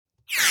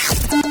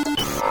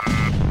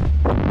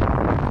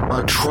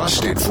A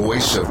trusted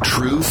voice of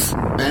truth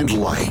and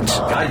light.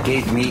 God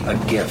gave me a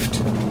gift.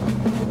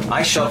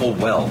 I shovel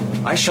well.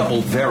 I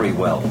shovel very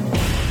well.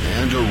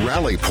 And a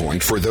rally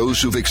point for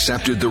those who've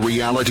accepted the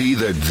reality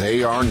that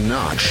they are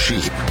not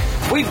sheep.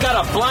 We've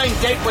got a blind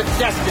date with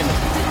destiny.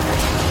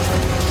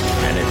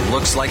 And it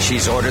looks like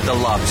she's ordered the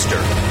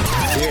lobster.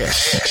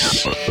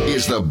 This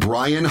is the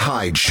Bryan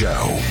Hyde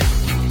Show.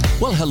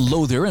 Well,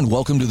 hello there, and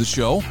welcome to the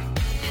show.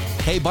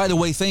 Hey, by the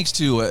way, thanks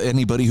to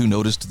anybody who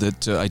noticed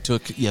that I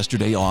took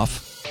yesterday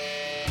off.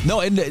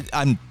 No, and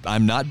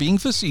I'm not being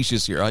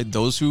facetious here.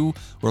 Those who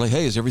were like,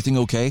 hey, is everything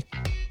okay?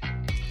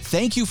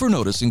 Thank you for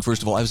noticing,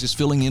 first of all. I was just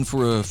filling in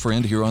for a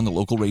friend here on the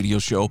local radio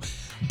show.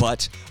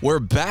 But we're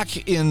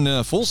back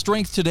in full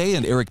strength today,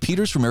 and Eric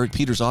Peters from Eric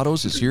Peters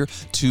Autos is here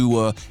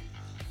to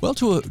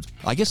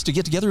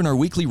get together in our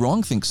weekly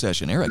Wrong Think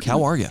session. Eric,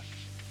 how are you?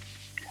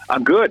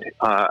 I'm good.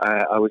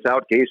 I was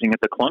out gazing at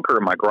the clunker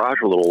in my garage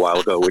a little while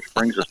ago, which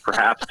brings us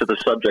perhaps to the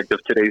subject of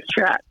today's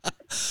chat.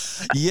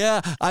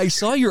 Yeah, I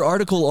saw your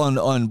article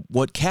on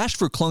what Cash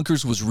for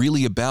Clunkers was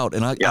really about,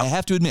 and I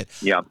have to admit,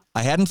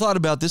 I hadn't thought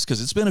about this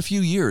because it's been a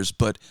few years,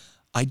 but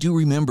I do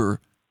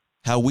remember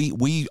how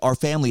our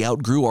family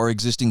outgrew our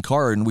existing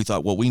car, and we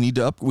thought, well, we need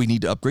to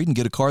upgrade and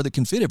get a car that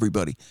can fit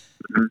everybody.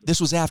 Mm-hmm.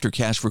 This was after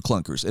Cash for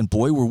Clunkers, and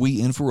boy, were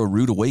we in for a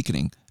rude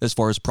awakening as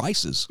far as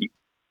prices.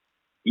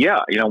 Yeah,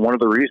 one of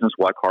the reasons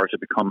why cars have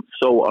become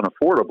so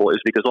unaffordable is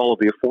because all of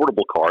the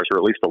affordable cars, or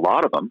at least a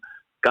lot of them,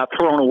 got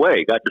thrown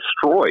away, got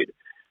destroyed.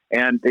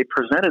 And they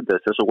presented this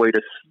as a way to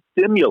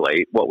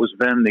stimulate what was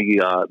then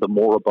the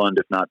moribund,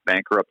 if not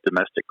bankrupt,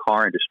 domestic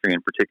car industry,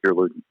 in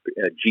particular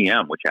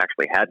GM, which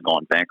actually had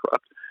gone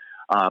bankrupt,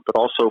 but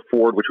also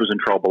Ford, which was in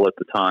trouble at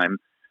the time,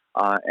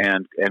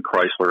 and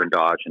Chrysler and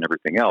Dodge and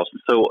everything else.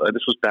 And so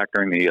this was back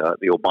during the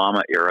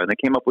Obama era, and they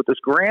came up with this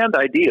grand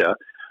idea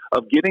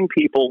of giving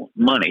people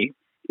money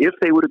if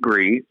they would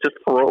agree to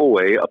throw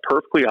away a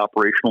perfectly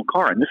operational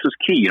car. And this is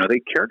key. They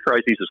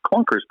characterize these as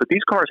clunkers, but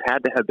these cars had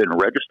to have been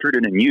registered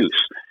and in use.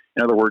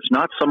 In other words,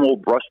 not some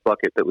old brush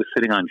bucket that was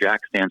sitting on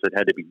jack stands that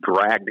had to be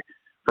dragged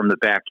from the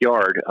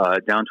backyard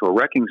down to a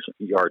wrecking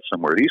yard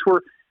somewhere. These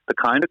were the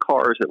kind of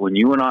cars that when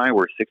you and I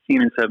were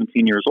 16 and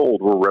 17 years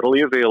old were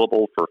readily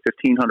available for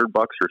 $1,500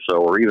 or so,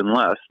 or even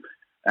less.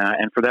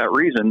 And for that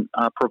reason,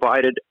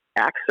 provided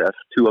access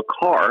to a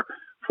car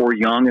for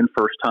young and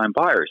first-time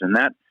buyers. And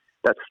that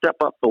step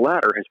up the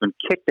ladder has been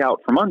kicked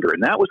out from under.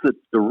 And that was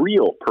the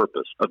real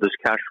purpose of this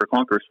Cash for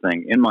Clunkers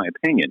thing, in my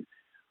opinion.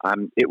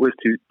 It was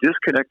to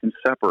disconnect and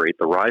separate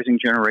the rising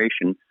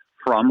generation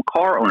from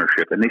car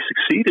ownership. And they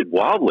succeeded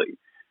wildly.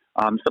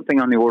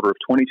 Something on the order of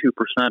 22%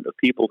 of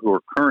people who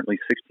are currently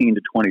 16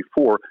 to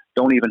 24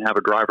 don't even have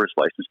a driver's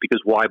license,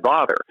 because why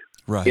bother?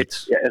 Right.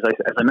 It's, as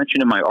I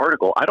mentioned in my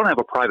article, I don't have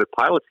a private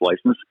pilot's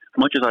license,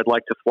 much as I'd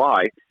like to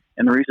fly.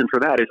 And the reason for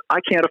that is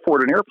I can't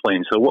afford an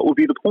airplane. So what would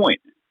be the point?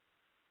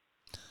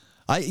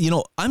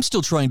 I'm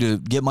still trying to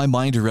get my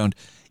mind around.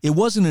 It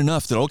wasn't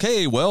enough that,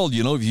 okay, well,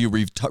 if you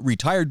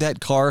retired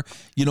that car,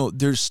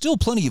 there's still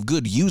plenty of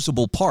good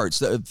usable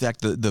parts. In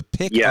fact, the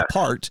pick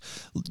apart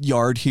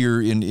yard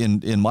here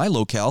in my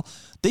locale,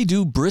 they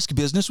do brisk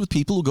business with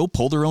people who go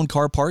pull their own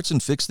car parts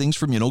and fix things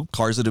from,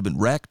 cars that have been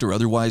wrecked or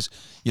otherwise,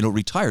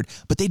 retired.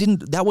 But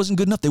that wasn't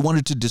good enough. They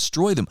wanted to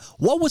destroy them.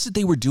 What was it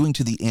they were doing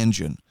to the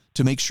engine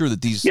to make sure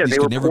that these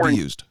could never be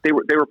used? They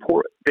were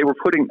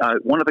putting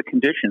one of the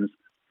conditions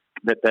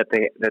that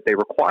they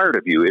required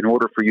of you in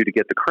order for you to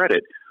get the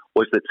credit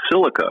was that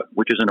silica,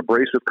 which is an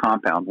abrasive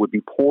compound, would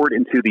be poured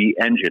into the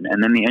engine,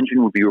 and then the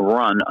engine would be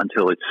run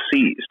until it's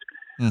seized.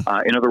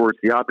 In other words,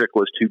 the object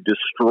was to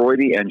destroy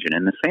the engine.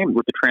 And the same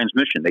with the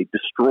transmission. They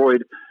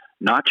destroyed,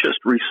 not just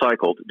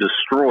recycled,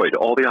 destroyed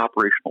all the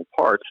operational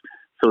parts,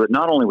 so that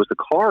not only was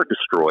the car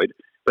destroyed,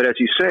 but as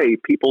you say,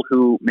 people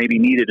who maybe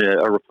needed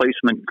a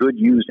replacement good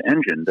used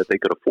engine that they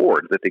could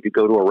afford, that they could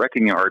go to a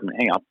wrecking yard and,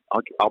 hey,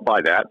 I'll buy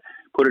that,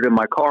 put it in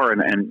my car,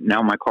 and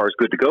now my car is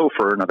good to go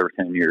for another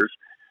 10 years.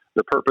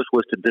 The purpose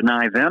was to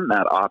deny them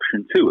that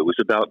option, too. It was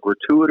about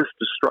gratuitous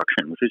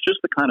destruction, which is just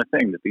the kind of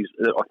thing that these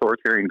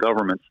authoritarian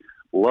governments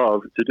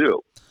love to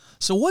do.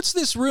 So what's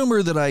this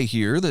rumor that I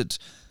hear that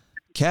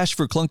Cash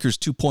for Clunkers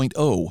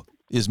 2.0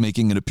 is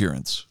making an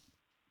appearance?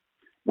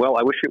 Well,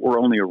 I wish it were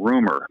only a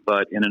rumor,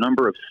 but in a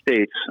number of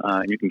states,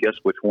 and you can guess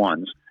which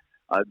ones,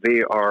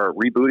 they are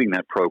rebooting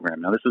that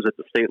program. Now, this is at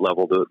the state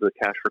level. The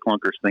Cash for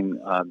Clunkers thing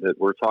that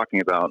we're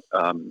talking about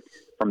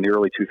from the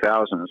early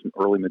 2000s,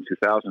 early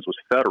mid-2000s was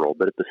federal.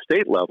 But at the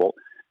state level,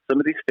 some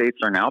of these states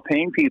are now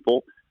paying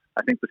people,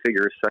 I think the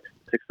figure is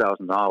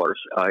 $6,000,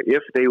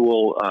 if they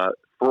will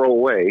throw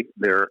away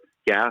their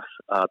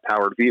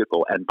gas-powered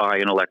vehicle and buy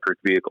an electric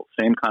vehicle.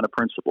 Same kind of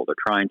principle. They're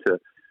trying to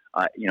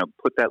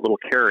put that little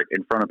carrot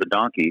in front of the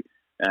donkey,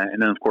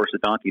 and then, of course, the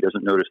donkey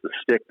doesn't notice the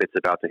stick that's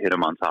about to hit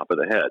him on top of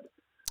the head.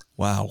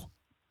 Wow.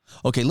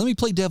 Okay, let me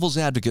play devil's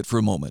advocate for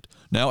a moment.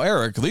 Now,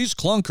 Eric, these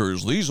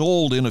clunkers, these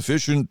old,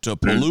 inefficient,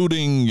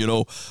 polluting,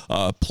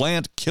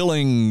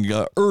 plant-killing,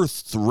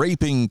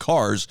 earth-raping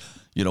cars,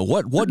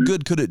 what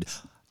good could it...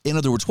 In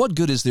other words, what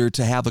good is there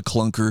to have a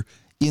clunker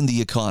in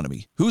the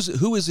economy? Who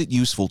is it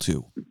useful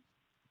to?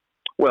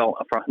 Well,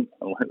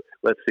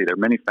 let's see. There are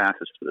many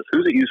facets to this.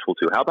 Who's it useful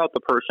to? How about the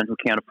person who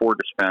can't afford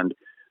to spend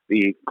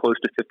the close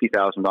to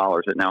 $50,000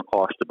 it now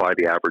costs to buy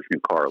the average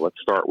new car? Let's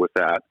start with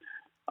that.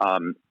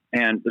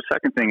 And the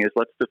second thing is,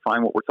 let's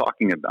define what we're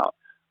talking about.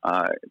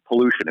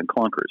 Pollution and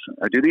clunkers.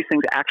 Do these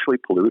things actually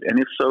pollute? And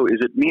if so, is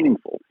it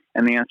meaningful?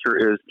 And the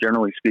answer is,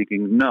 generally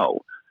speaking, no.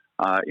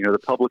 The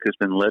public has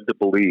been led to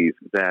believe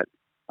that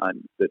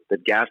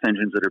that gas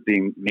engines that are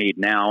being made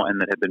now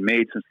and that have been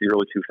made since the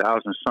early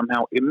 2000s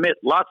somehow emit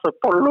lots of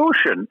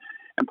pollution.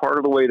 And part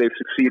of the way they've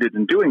succeeded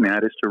in doing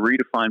that is to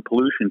redefine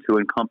pollution to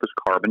encompass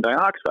carbon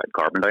dioxide.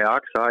 Carbon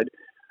dioxide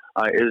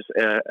is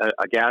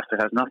a gas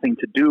that has nothing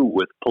to do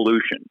with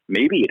pollution.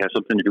 Maybe it has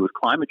something to do with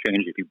climate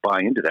change if you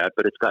buy into that,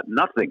 but it's got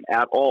nothing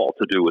at all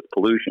to do with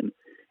pollution.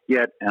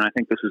 Yet, and I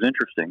think this is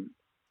interesting,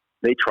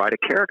 they try to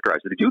characterize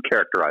it. They do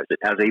characterize it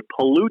as a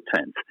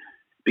pollutant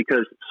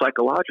because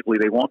psychologically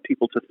they want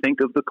people to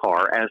think of the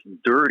car as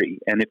dirty.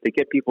 And if they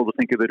get people to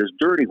think of it as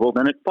dirty, well,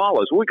 then it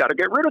follows. Well, we got to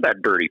get rid of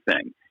that dirty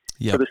thing.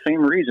 Yep. For the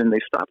same reason, they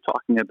stopped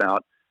talking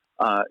about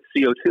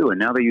CO2, and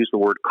now they use the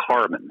word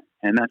carbon.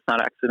 And that's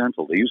not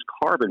accidental. They use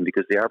carbon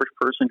because the average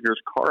person hears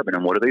carbon,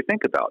 and what do they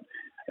think about?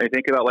 They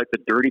think about like the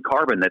dirty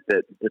carbon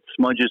that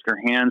smudges their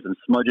hands and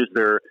smudges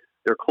their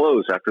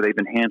clothes after they've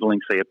been handling,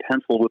 say, a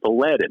pencil with a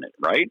lead in it,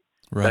 right?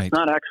 Right. That's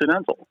not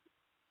accidental.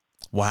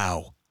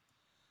 Wow.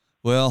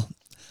 Well,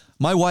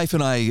 my wife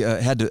and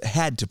I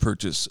had to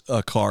purchase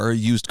a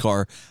used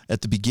car,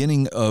 at the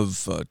beginning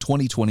of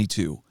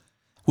 2022.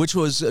 Which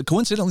was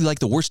coincidentally like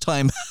the worst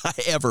time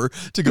ever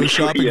to go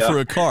shopping for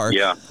a car.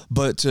 Yeah.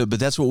 But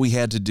that's what we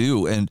had to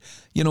do. And,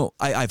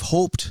 I've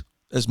hoped,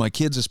 as my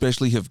kids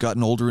especially have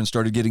gotten older and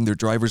started getting their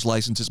driver's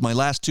licenses, my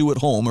last two at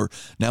home are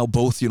now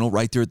both,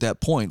 right there at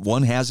that point.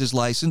 One has his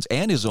license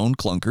and his own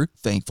clunker,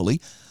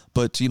 thankfully.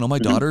 But, my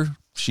daughter,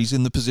 she's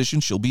in the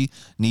position, she'll be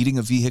needing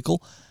a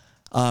vehicle.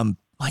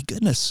 My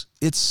goodness,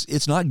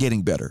 it's not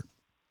getting better.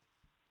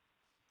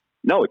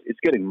 No, it's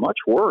getting much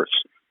worse.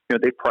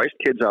 They've priced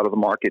kids out of the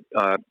market,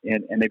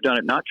 and they've done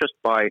it not just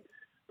by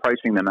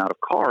pricing them out of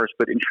cars,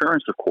 but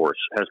insurance, of course,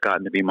 has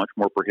gotten to be much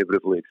more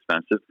prohibitively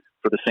expensive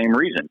for the same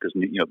reason, because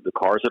the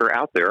cars that are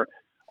out there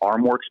are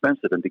more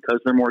expensive, and because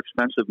they're more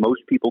expensive,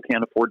 most people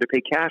can't afford to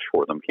pay cash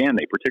for them, can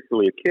they?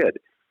 Particularly a kid.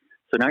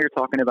 So now you're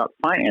talking about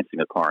financing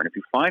a car, and if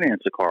you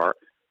finance a car,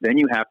 then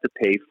you have to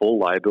pay full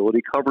liability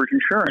coverage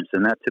insurance,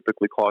 and that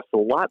typically costs a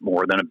lot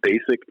more than a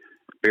basic,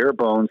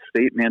 bare-bones,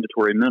 state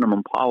mandatory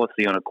minimum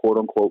policy on a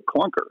quote-unquote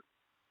clunker.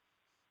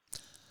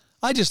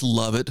 I just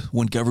love it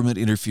when government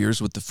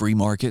interferes with the free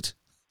market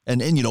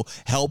and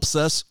helps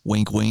us,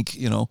 wink, wink,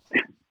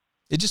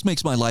 It just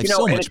makes my life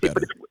so much better.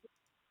 But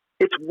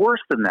it's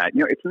worse than that.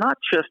 It's not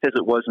just as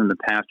it was in the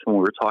past when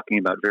we were talking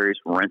about various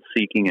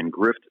rent-seeking and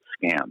grift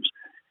scams.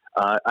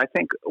 I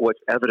think what's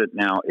evident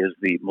now is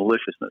the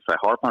maliciousness. I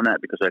harp on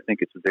that because I think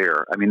it's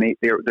there. I mean,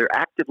 they're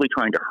actively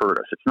trying to hurt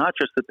us. It's not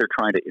just that they're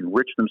trying to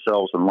enrich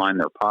themselves and line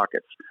their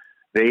pockets.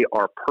 They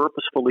are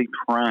purposefully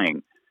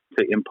trying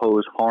to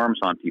impose harms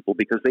on people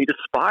because they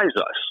despise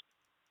us.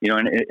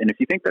 And if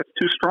you think that's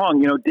too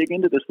strong, dig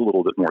into this a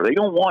little bit more. They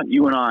don't want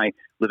you and I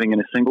living in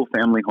a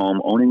single-family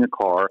home, owning a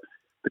car,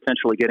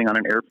 potentially getting on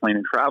an airplane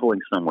and traveling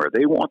somewhere.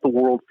 They want the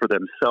world for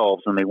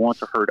themselves, and they want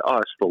to herd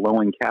us, the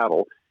lowing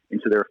cattle,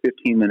 into their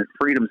 15-minute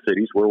freedom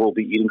cities where we'll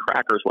be eating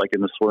crackers like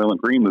in the Soylent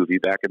Green movie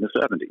back in the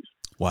 70s.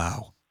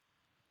 Wow.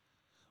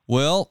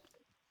 Well,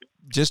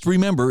 just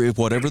remember, if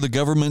whatever the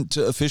government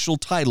official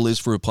title is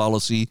for a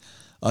policy,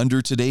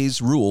 under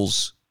today's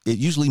rules, it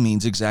usually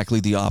means exactly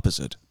the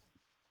opposite.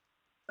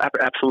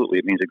 Absolutely.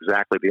 It means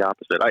exactly the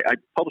opposite. I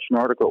published an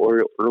article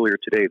earlier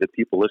today that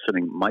people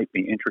listening might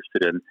be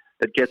interested in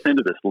that gets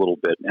into this a little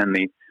bit. And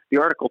the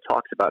article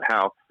talks about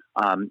how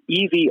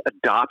EV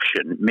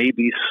adoption may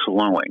be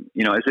slowing,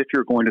 as if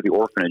you're going to the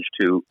orphanage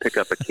to pick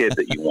up a kid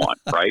that you want,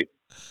 right?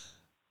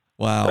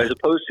 Wow. As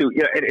opposed to,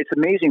 it's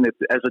amazing that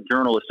as a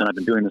journalist, and I've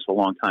been doing this a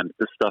long time,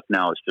 this stuff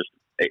now is just,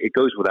 it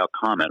goes without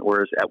comment.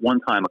 Whereas at one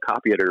time, a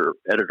copy editor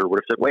would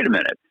have said, wait a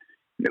minute,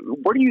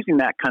 what are you using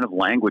that kind of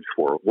language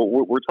for?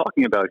 What we're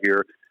talking about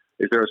here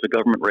is there's a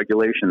government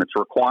regulation that's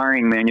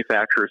requiring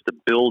manufacturers to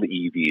build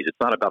EVs. It's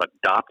not about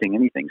adopting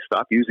anything.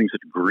 Stop using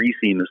such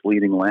greasy,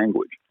 misleading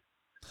language.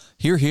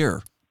 Hear,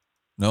 hear.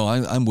 No,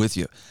 I'm with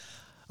you.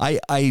 I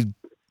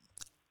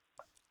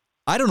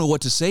don't know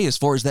what to say as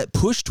far as that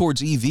push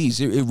towards EVs.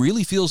 It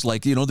really feels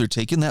like, they're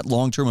taking that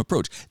long-term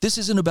approach. This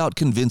isn't about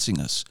convincing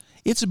us.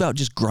 It's about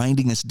just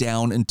grinding us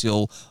down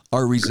until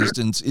our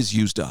resistance is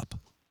used up.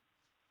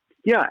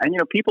 Yeah, and,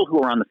 people who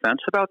are on the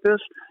fence about this,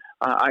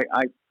 I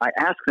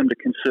ask them to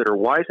consider,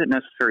 why is it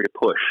necessary to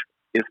push?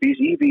 If these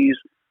EVs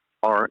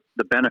are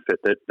the benefit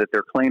that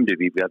they're claimed to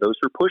be, those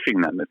who are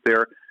pushing them, if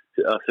they're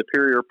a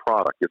superior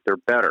product, if they're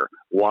better,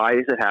 why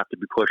does it have to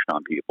be pushed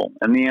on people?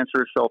 And the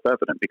answer is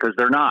self-evident, because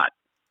they're not.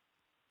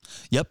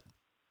 Yep.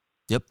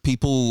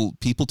 People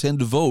tend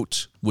to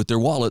vote with their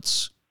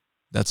wallets.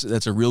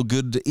 That's a real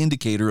good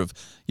indicator of,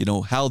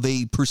 how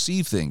they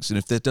perceive things. And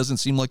if that doesn't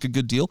seem like a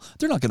good deal,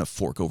 they're not going to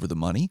fork over the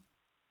money.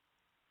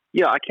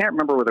 Yeah, I can't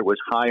remember whether it was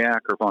Hayek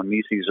or von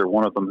Mises or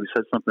one of them who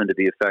said something to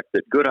the effect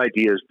that good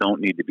ideas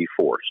don't need to be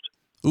forced.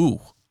 Ooh,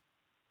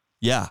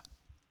 yeah.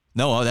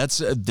 No,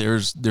 that's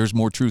there's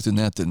more truth in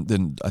that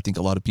than I think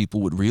a lot of people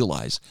would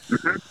realize.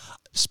 Mm-hmm.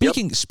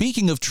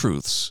 Speaking of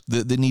truths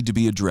that need to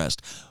be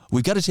addressed,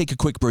 we've got to take a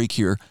quick break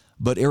here.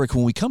 But Eric,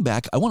 when we come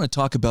back, I want to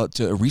talk about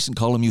a recent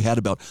column you had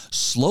about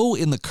slow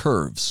in the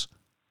curves.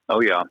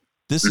 Oh yeah,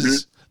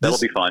 that'll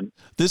be fun.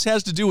 This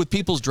has to do with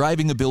people's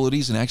driving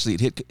abilities, and actually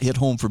it hit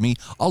home for me.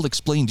 I'll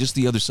explain just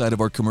the other side of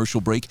our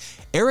commercial break.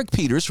 Eric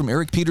Peters from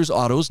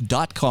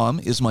ericpetersautos.com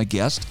is my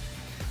guest.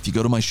 If you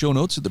go to my show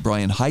notes at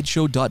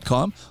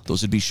thebryanhydeshow.com,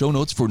 those would be show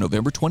notes for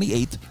November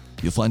 28th.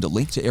 You'll find a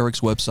link to Eric's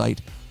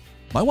website.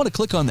 Might want to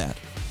click on that.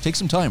 Take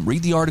some time,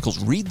 read the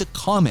articles, read the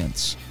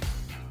comments.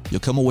 You'll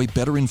come away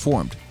better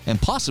informed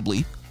and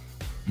possibly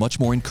much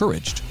more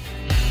encouraged.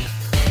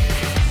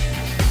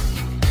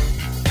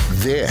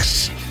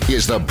 This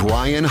is the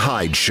Bryan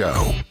Hyde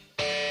Show.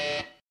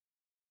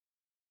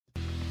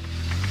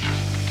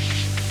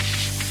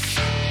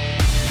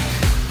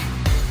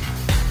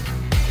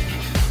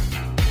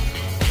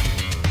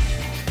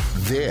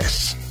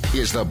 This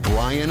is the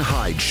Bryan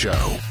Hyde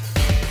Show.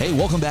 Hey,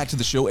 welcome back to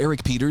the show.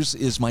 Eric Peters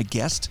is my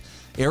guest.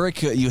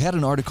 Eric, you had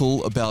an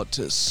article about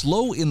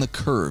slow in the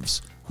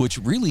curves, which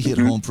really hit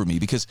home for me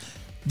because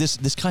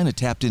this kind of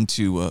tapped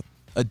into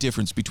a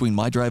difference between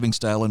my driving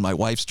style and my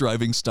wife's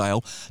driving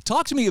style.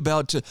 Talk to me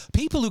about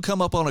people who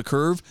come up on a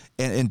curve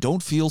and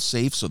don't feel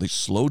safe, so they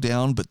slow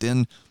down, but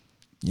then,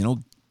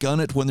 gun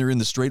it when they're in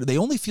the straight. They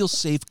only feel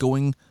safe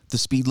going the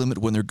speed limit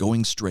when they're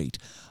going straight.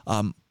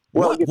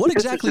 What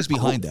exactly is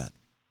behind that?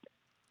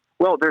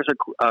 Well, there's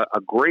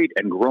a great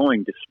and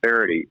growing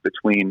disparity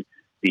between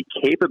the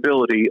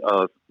capability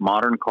of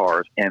modern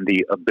cars and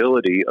the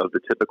ability of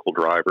the typical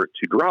driver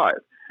to drive.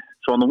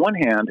 So on the one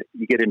hand,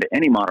 you get into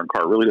any modern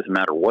car, it really doesn't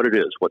matter what it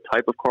is, what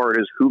type of car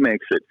it is, who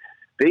makes it.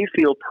 They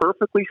feel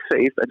perfectly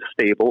safe and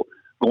stable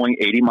going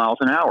 80 miles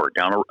an hour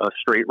down a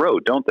straight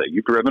road, don't they?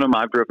 You've driven them,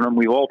 I've driven them,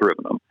 we've all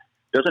driven them.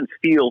 Doesn't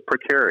feel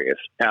precarious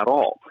at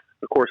all.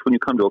 Of course, when you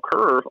come to a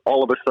curve,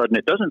 all of a sudden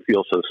it doesn't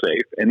feel so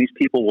safe, and these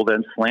people will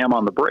then slam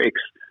on the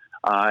brakes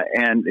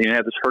and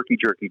have this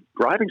herky-jerky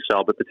driving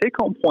style. But the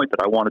take-home point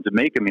that I wanted to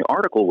make in the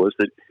article was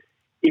that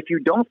if you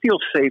don't feel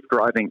safe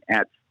driving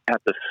at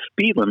the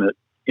speed limit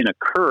in a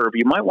curve,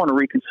 you might want to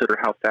reconsider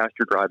how fast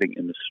you're driving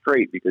in the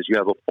straight, because you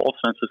have a false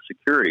sense of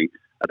security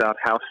about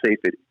how safe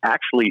it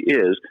actually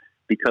is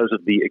because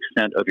of the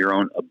extent of your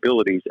own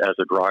abilities as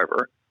a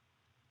driver.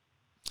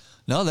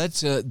 No,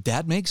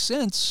 that makes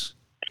sense.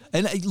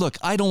 And look,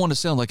 I don't want to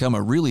sound like I'm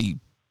a really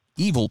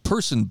evil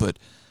person, but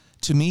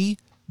to me,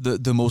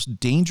 the most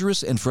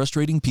dangerous and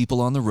frustrating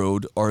people on the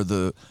road are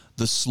the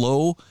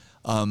slow,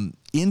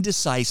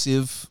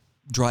 indecisive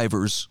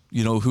drivers,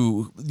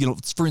 who,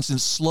 for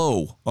instance,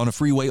 slow on a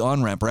freeway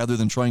on-ramp rather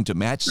than trying to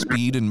match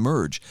speed and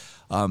merge.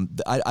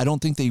 I don't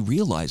think they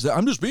realize that.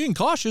 I'm just being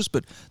cautious,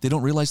 but they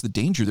don't realize the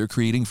danger they're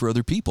creating for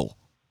other people.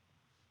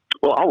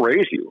 Well, I'll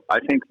raise you. I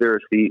think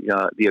there's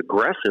the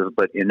aggressive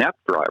but inept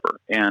driver.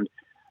 And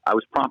I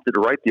was prompted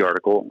to write the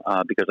article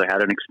because I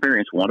had an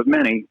experience, one of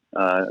many,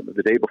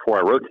 the day before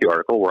I wrote the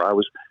article, where I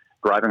was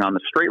driving on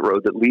the straight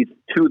road that leads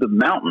to the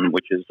mountain,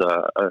 which is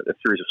a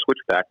series of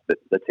switchbacks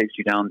that takes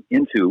you down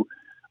into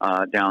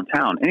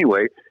downtown.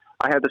 Anyway,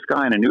 I had this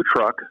guy in a new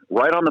truck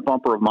right on the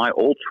bumper of my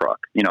old truck,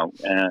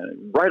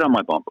 right on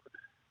my bumper.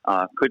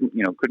 Couldn't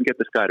get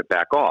this guy to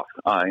back off,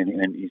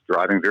 and he's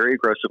driving very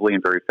aggressively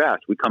and very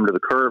fast. We come to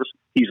the curves,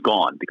 he's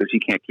gone because he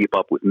can't keep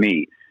up with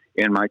me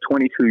in my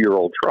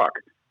 22-year-old truck,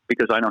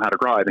 because I know how to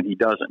drive and he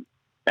doesn't.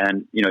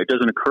 And, it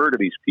doesn't occur to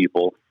these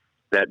people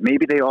that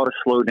maybe they ought to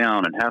slow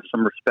down and have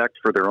some respect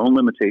for their own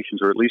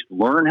limitations, or at least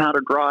learn how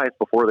to drive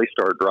before they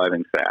start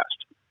driving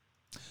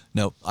fast.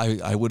 No,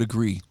 I would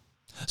agree.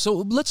 So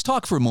let's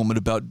talk for a moment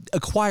about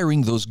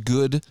acquiring those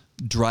good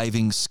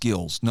driving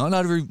skills. Not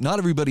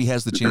everybody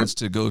has the chance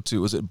to go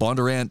to, was it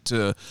Bondurant,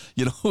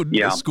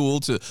 school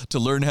to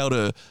learn how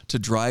to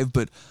drive,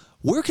 but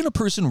where can a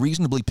person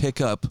reasonably pick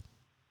up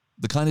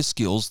the kind of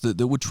skills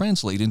that would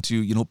translate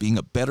into, being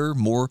a better,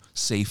 more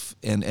safe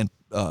and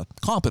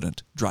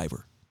competent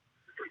driver?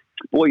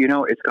 Well,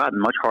 it's gotten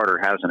much harder,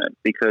 hasn't it?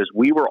 Because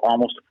we were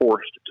almost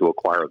forced to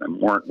acquire them,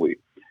 weren't we?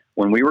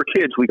 When we were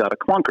kids, we got a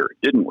clunker,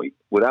 didn't we?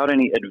 Without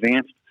any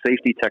advanced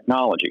safety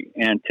technology.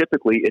 And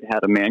typically it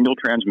had a manual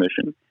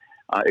transmission.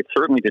 It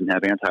certainly didn't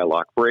have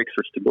anti-lock brakes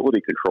or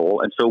stability control.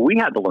 And so we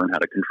had to learn how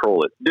to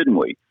control it, didn't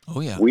we?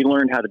 Oh, yeah. We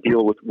learned how to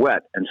deal with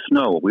wet and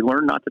snow. We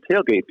learned not to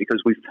tailgate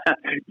because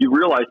you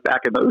realized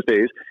back in those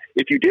days,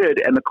 if you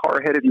did and the car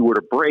ahead of you were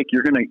to brake,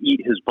 you're going to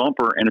eat his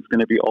bumper and it's going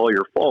to be all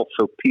your fault.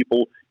 So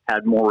people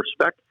had more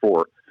respect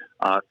for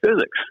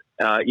physics,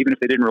 even if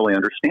they didn't really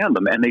understand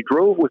them. And they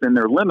drove within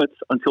their limits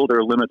until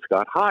their limits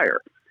got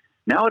higher.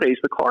 Nowadays,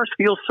 the cars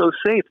feel so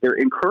safe. They're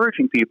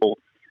encouraging people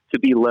to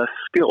be less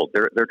skilled.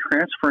 They're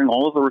transferring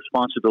all of the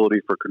responsibility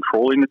for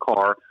controlling the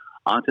car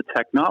onto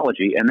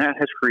technology, and that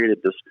has created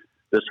this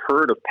this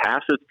herd of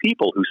passive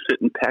people who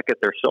sit and peck at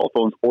their cell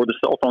phones or the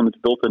cell phone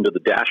that's built into the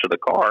dash of the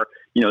car,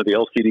 the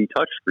LCD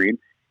touchscreen.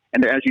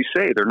 And as you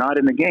say, they're not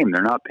in the game.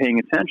 They're not paying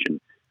attention.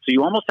 So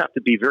you almost have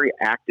to be very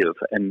active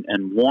and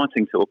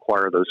wanting to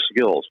acquire those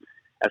skills.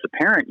 As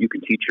a parent, you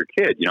can teach your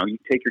kid. You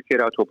take your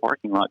kid out to a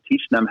parking lot,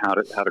 teach them how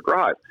to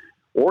drive,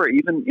 or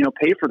even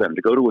pay for them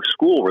to go to a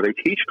school where they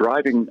teach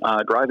driving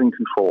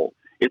control.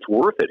 It's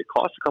worth it. It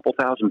costs a couple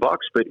 $1,000,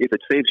 but if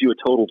it saves you a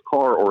totaled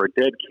car or a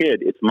dead kid,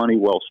 it's money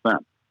well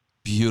spent.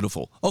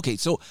 Beautiful. Okay,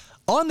 so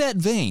on that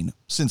vein,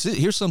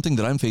 here's something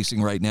that I'm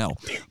facing right now.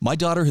 My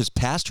daughter has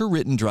passed her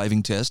written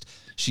driving test.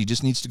 She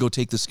just needs to go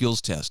take the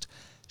skills test.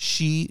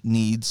 She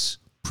needs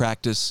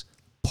practice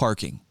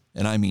parking.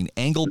 And I mean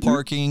angle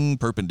parking,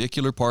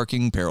 perpendicular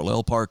parking,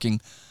 parallel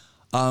parking.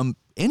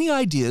 Any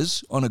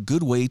ideas on a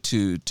good way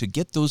to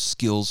get those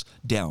skills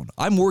down?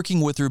 I'm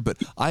working with her, but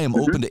I am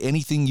open to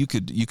anything you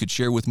could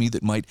share with me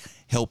that might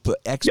help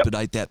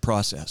expedite that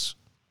process.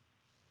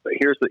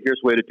 Here's the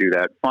way to do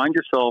that. Find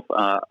yourself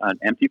an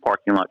empty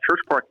parking lot. Church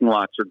parking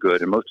lots are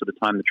good, and most of the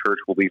time the church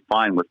will be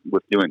fine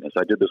with doing this.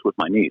 I did this with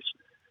my niece.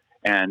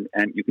 And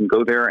you can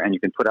go there and you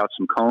can put out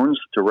some cones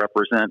to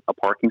represent a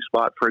parking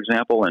spot, for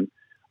example, and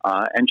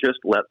just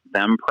let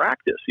them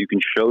practice. You can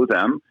show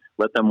them,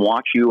 let them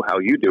watch you how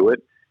you do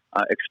it,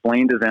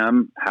 explain to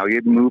them how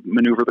you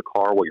maneuver the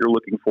car, what you're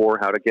looking for,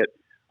 how to get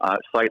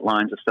sight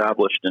lines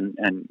established,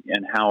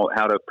 and how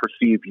to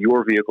perceive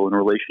your vehicle in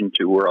relation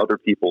to where other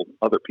people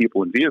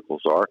in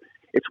vehicles are.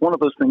 It's one of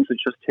those things that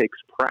just takes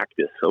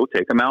practice. So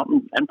take them out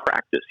and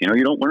practice.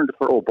 You don't learn to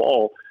throw a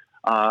ball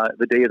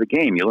the day of the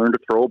game. You learn to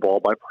throw a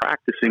ball by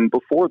practicing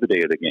before the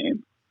day of the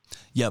game.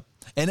 Yep.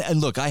 And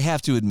look, I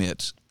have to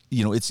admit,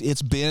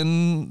 it's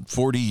been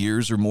 40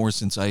 years or more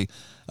since I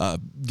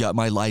got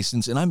my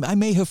license, and I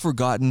may have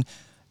forgotten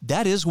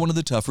that is one of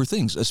the tougher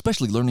things,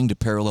 especially learning to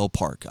parallel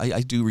park.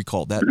 I do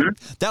recall that.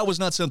 That was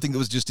not something that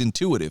was just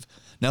intuitive.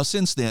 Now,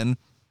 since then,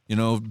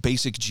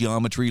 basic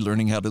geometry,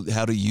 learning how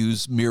to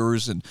use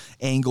mirrors and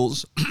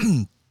angles,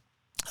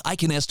 I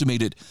can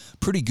estimate it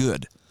pretty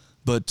good.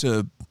 But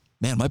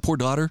man, my poor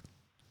daughter,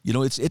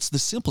 it's the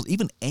simple,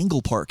 even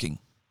angle parking.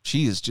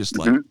 She is just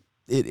like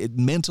it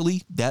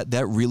mentally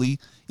that really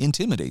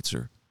intimidates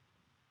her.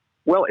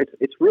 Well,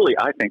 it's really,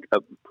 I think,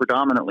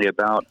 predominantly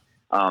about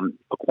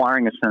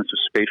acquiring a sense of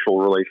spatial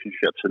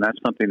relationships, and that's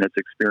something that's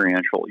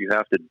experiential. You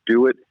have to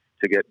do it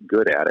to get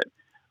good at it,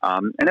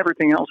 and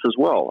everything else as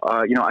well.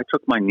 I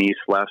took my niece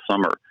last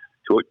summer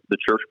to the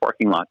church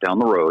parking lot down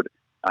the road.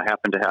 I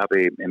happened to have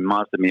a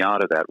Mazda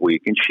Miata that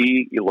week, and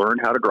she learned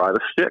how to drive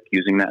a stick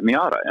using that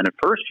Miata. And at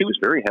first, she was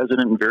very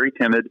hesitant and very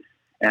timid,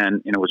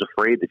 and was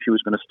afraid that she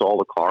was going to stall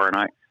the car. And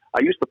I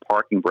used the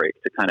parking brake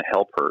to kind of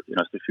help her,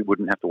 so she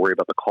wouldn't have to worry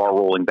about the car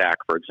rolling back,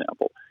 for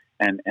example.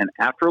 And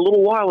after a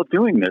little while of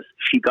doing this,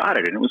 she got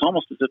it. And it was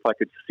almost as if I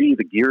could see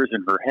the gears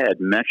in her head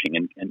meshing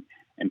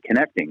and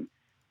connecting.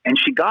 And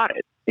she got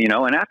it,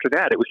 And after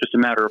that, it was just a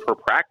matter of her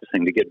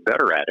practicing to get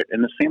better at it.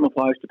 And the same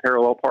applies to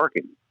parallel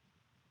parking.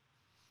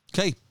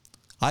 Okay.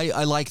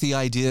 I like the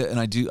idea, and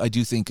I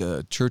do think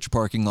a church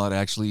parking lot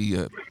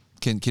actually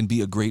can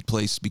be a great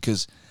place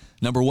because,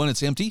 number one,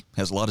 it's empty,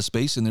 has a lot of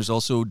space, and there's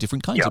also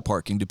different kinds of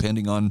parking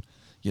depending on,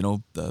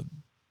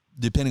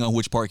 depending on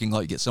which parking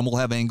lot you get. Some will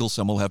have angles,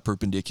 some will have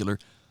perpendicular.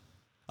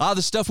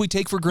 The stuff we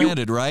take for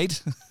granted,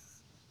 right?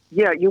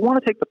 Yeah, you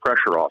want to take the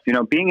pressure off.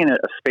 Being in a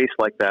space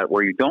like that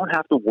where you don't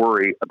have to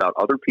worry about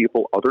other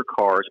people, other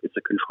cars, it's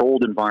a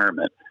controlled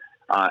environment.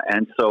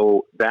 And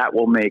so that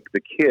will make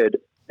the kid,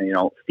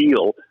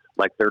 feel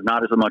like they're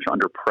not as much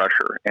under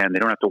pressure, and they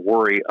don't have to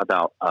worry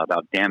about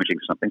damaging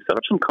something. Set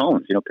up some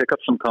cones, pick up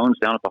some cones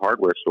down at the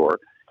hardware store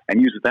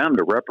and use them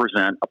to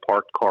represent a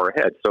parked car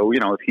ahead. So,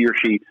 if he or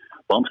she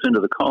bumps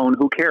into the cone,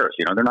 who cares?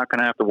 They're not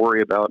going to have to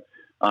worry about,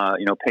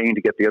 paying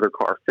to get the other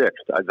car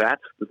fixed.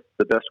 That's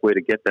the best way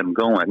to get them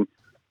going.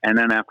 And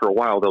then after a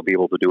while, they'll be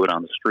able to do it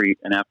on the street.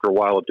 And after a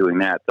while of doing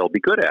that, they'll be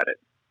good at it.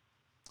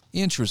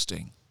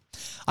 Interesting.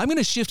 I'm going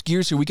to shift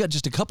gears here. We got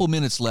just a couple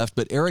minutes left,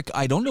 but Eric,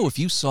 I don't know if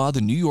you saw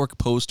the New York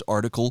Post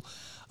article.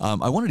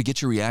 I wanted to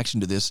get your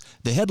reaction to this.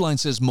 The headline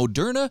says,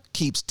 Moderna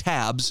keeps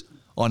tabs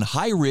on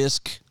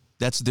high-risk,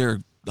 that's their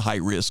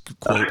high-risk,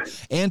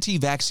 quote,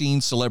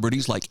 anti-vaccine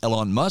celebrities like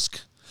Elon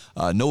Musk,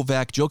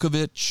 Novak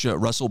Djokovic,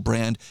 Russell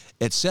Brand,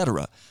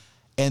 etc.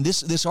 And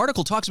this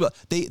article talks about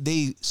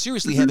they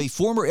seriously have a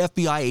former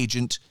FBI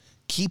agent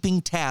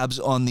keeping tabs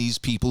on these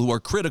people who are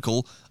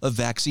critical of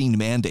vaccine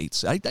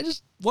mandates. I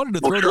just wanted to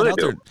throw that out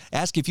there and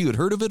ask if you had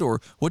heard of it or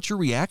what your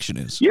reaction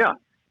is. Yeah.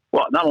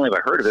 Well, not only have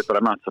I heard of it, but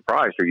I'm not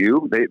surprised. Are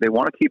you? They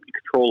want to keep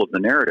control of the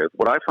narrative.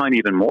 What I find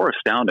even more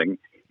astounding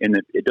in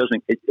that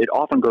it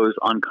often goes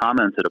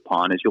uncommented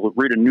upon is you'll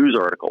read a news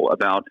article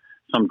about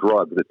some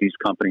drug that these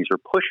companies are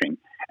pushing,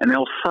 and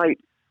they'll cite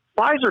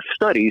Pfizer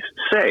studies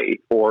say,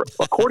 or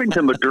according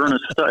to Moderna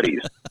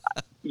studies.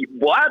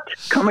 What?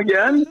 Come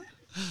again?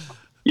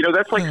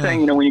 That's like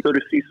saying, when you go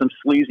to see some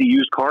sleazy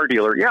used car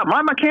dealer, yeah,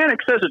 my mechanic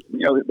says it,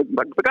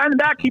 the guy in the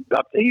back, he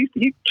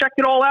checked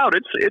it all out.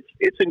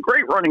 It's in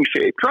great running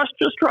shape.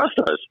 Just trust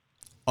us.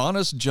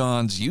 Honest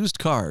John's Used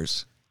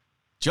Cars.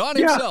 John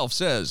himself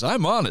says,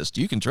 I'm honest.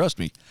 You can trust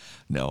me.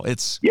 No,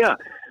 it's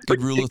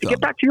good rule of thumb. To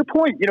get back to your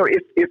point,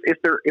 if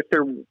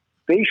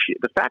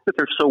the fact that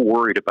they're so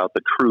worried about the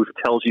truth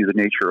tells you the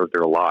nature of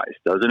their lies,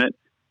 doesn't it?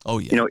 Oh,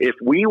 yeah. If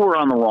we were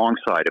on the wrong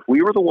side, if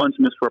we were the ones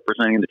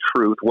misrepresenting the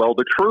truth, well,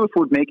 the truth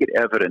would make it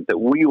evident that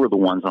we were the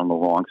ones on the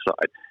wrong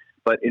side.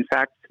 But in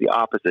fact, it's the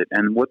opposite.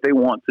 And what they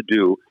want to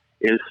do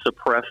is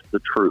suppress the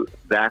truth.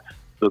 That's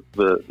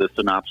the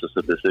synopsis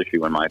of this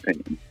issue, in my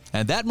opinion.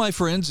 And that, my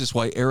friends, is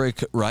why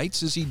Eric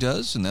writes as he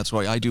does, and that's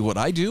why I do what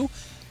I do.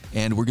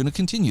 And we're going to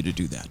continue to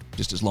do that,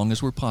 just as long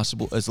as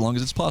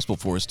it's possible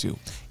for us to.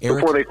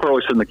 Eric, before they throw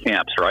us in the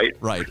camps, right?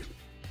 Right.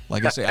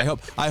 Like I say,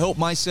 I hope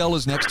my cell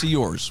is next to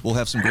yours. We'll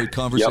have some great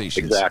conversations.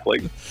 Yep,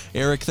 exactly.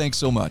 Eric, thanks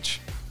so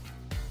much.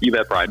 You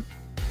bet, Bryan.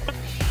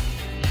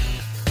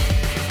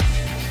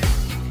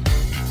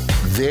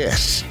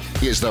 This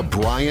is the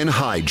Bryan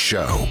Hyde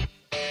Show.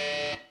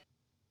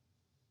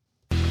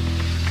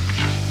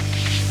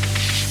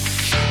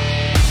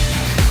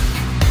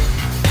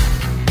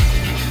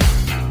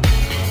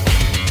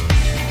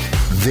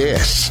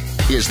 This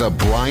is the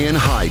Bryan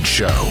Hyde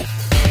Show.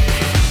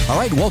 All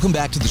right, welcome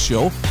back to the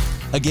show.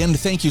 Again,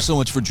 thank you so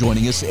much for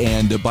joining us.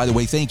 And by the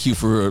way, thank you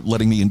for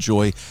letting me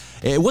enjoy.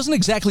 It wasn't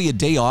exactly a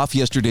day off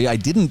yesterday. I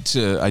did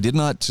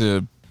not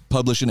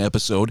publish an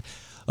episode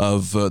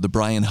of the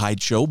Bryan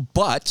Hyde Show,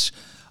 but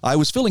I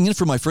was filling in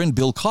for my friend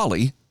Bill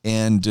Colley,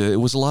 and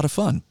it was a lot of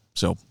fun.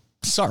 So,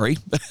 sorry.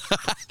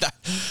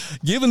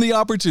 Given the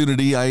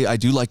opportunity, I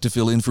do like to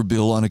fill in for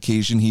Bill on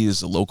occasion. He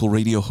is a local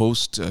radio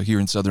host here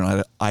in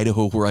southern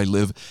Idaho, where I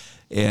live,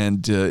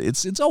 and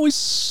it's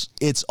always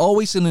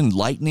an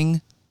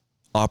enlightening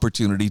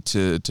opportunity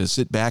to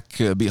sit back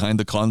behind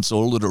the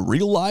console at a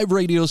real live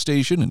radio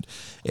station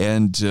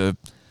and to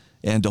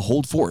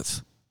hold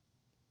forth.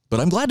 But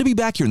I'm glad to be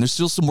back here, and there's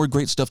still some more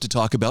great stuff to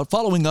talk about.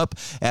 Following up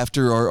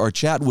after our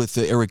chat with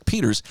Eric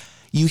Peters,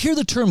 you hear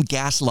the term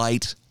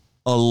gaslight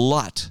a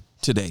lot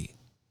today.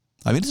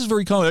 I mean, this is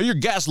very common. You're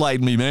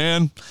gaslighting me,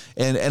 man.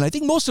 And I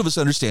think most of us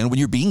understand when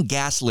you're being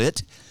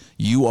gaslit,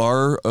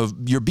 you're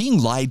being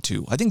lied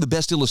to. I think the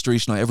best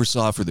illustration I ever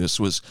saw for this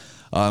was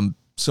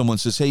someone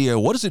says, hey,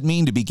 what does it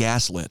mean to be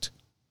gaslit?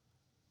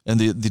 And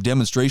the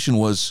demonstration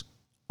was,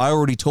 I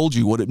already told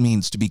you what it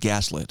means to be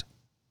gaslit.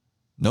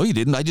 No, you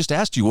didn't. I just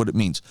asked you what it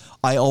means.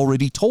 I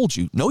already told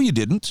you. No, you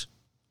didn't.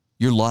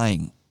 You're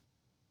lying.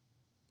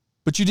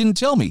 But you didn't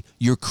tell me.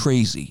 You're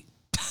crazy.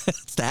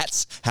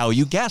 That's how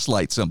you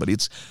gaslight somebody.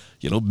 It's,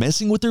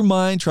 messing with their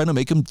mind, trying to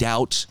make them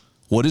doubt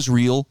what is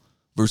real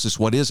versus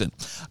what isn't.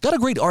 Got a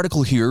great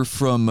article here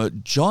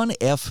from John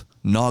F.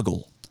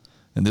 Noggle,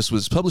 and this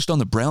was published on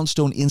the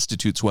Brownstone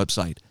Institute's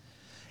website.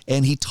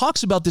 And he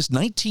talks about this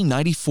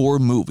 1994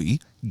 movie,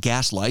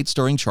 Gaslight,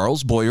 starring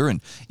Charles Boyer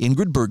and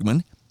Ingrid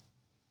Bergman,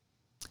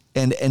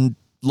 and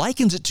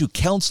likens it to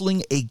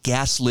counseling a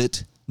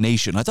gaslit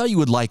nation. I thought you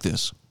would like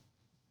this.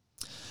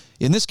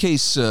 In this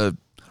case,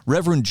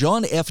 Reverend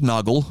John F.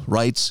 Noggle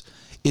writes,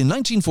 in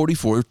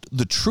 1944,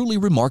 the truly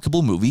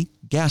remarkable movie,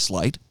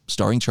 Gaslight,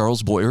 starring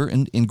Charles Boyer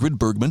and Ingrid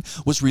Bergman,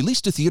 was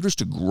released to theaters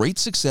to great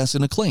success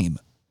and acclaim.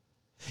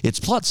 Its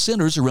plot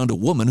centers around a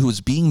woman who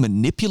is being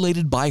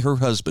manipulated by her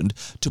husband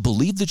to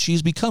believe that she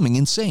is becoming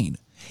insane,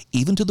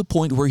 even to the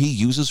point where he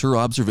uses her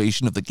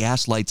observation of the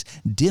gaslights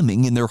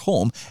dimming in their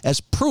home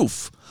as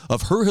proof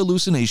of her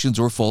hallucinations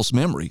or false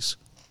memories.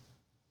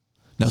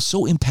 Now,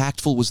 so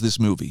impactful was this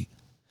movie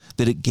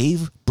that it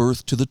gave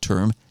birth to the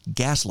term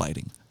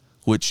gaslighting,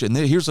 which, and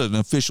here's an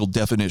official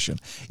definition,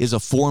 is a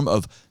form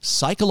of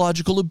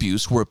psychological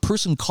abuse where a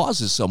person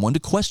causes someone to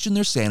question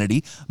their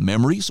sanity,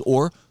 memories,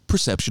 or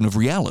perception of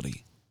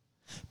reality.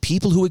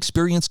 People who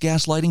experience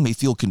gaslighting may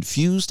feel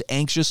confused,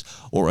 anxious,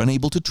 or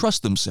unable to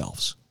trust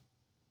themselves.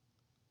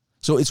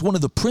 So it's one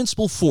of the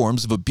principal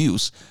forms of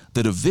abuse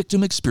that a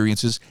victim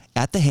experiences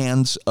at the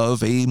hands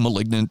of a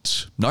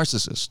malignant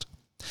narcissist.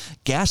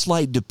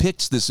 Gaslight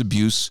depicts this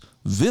abuse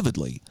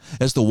vividly,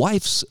 as the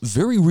wife's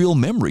very real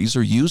memories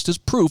are used as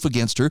proof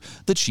against her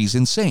that she's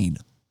insane.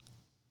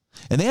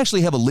 And they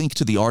actually have a link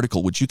to the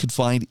article, which you can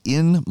find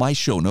in my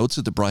show notes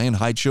at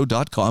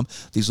thebryanhydeshow.com.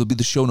 These will be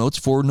the show notes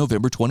for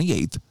November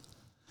 28th.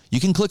 You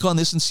can click on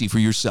this and see for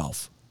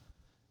yourself.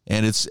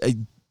 And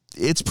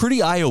it's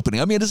pretty eye-opening.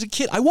 I mean, as a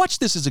kid, I watched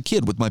this as a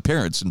kid with my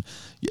parents, and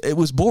it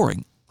was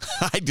boring.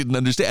 I didn't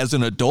understand. As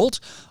an adult,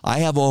 I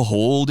have a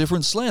whole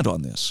different slant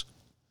on this.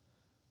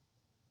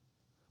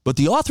 But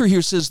the author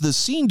here says the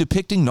scene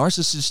depicting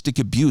narcissistic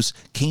abuse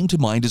came to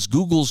mind as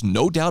Google's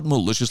no doubt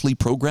maliciously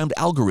programmed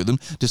algorithm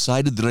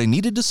decided that I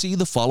needed to see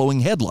the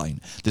following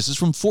headline. This is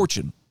from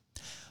Fortune.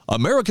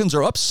 Americans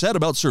are upset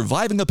about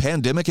surviving a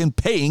pandemic and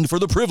paying for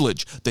the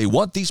privilege. They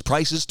want these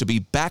prices to be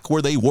back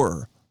where they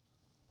were.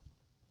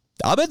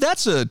 I bet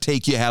that's a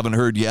take you haven't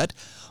heard yet.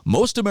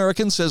 Most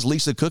Americans, says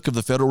Lisa Cook of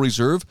the Federal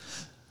Reserve,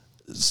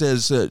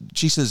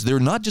 she says they're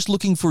not just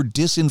looking for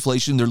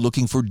disinflation, they're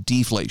looking for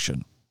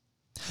deflation.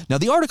 Now,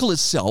 the article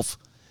itself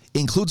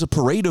includes a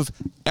parade of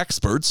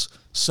experts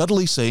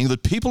subtly saying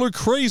that people are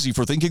crazy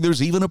for thinking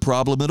there's even a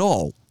problem at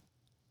all.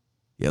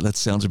 Yeah, that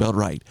sounds about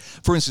right.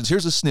 For instance,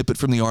 here's a snippet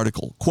from the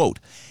article. Quote,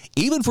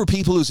 even for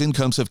people whose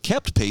incomes have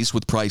kept pace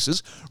with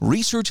prices,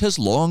 research has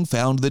long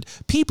found that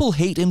people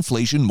hate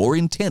inflation more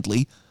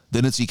intently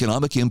than its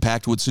economic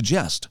impact would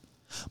suggest.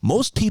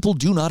 Most people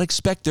do not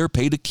expect their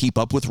pay to keep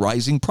up with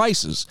rising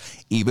prices.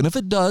 Even if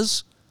it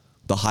does,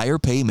 the higher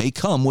pay may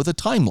come with a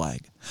time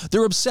lag.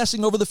 They're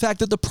obsessing over the fact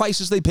that the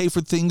prices they pay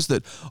for things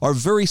that are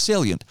very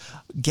salient,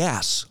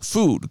 gas,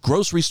 food,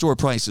 grocery store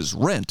prices,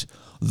 rent,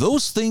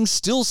 those things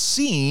still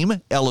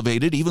seem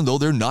elevated even though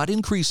they're not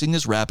increasing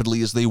as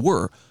rapidly as they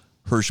were,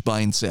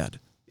 Hirschbein said.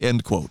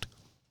 End quote.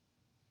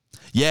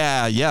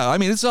 Yeah. I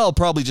mean, it's all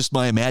probably just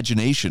my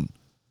imagination.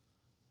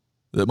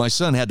 That my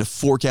son had to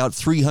fork out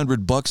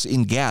 $300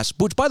 in gas,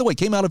 which, by the way,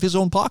 came out of his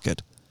own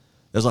pocket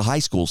as a high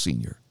school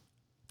senior.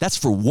 That's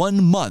for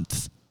 1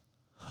 month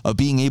of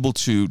being able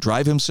to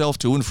drive himself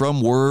to and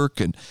from work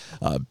and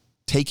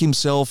take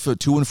himself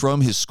to and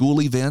from his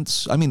school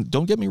events. I mean,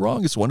 don't get me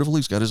wrong. It's wonderful.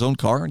 He's got his own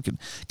car and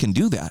can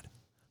do that.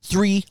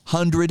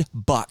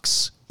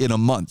 $300 in a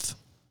month.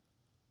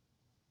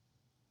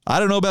 I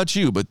don't know about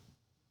you, but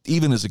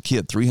even as a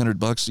kid,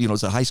 $300,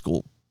 as a high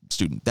school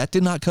student, that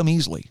did not come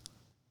easily.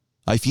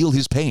 I feel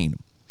his pain.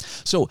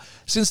 So,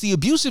 since the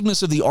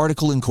abusiveness of the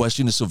article in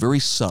question is so very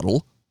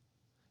subtle,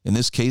 in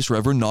this case,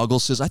 Reverend Noggle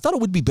says, I thought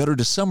it would be better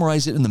to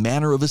summarize it in the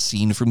manner of a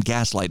scene from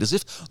Gaslight, as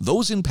if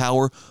those in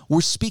power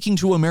were speaking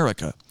to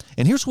America.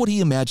 And here's what he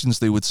imagines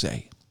they would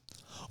say.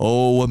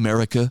 Oh,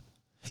 America,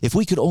 if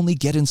we could only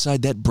get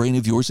inside that brain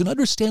of yours and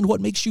understand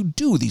what makes you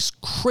do these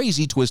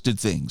crazy, twisted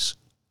things.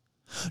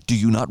 Do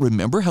you not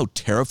remember how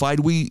terrified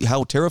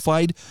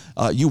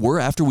you were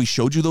after we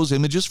showed you those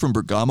images from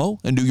Bergamo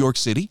and New York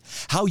City?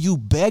 How you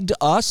begged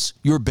us,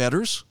 your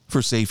betters,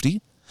 for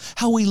safety?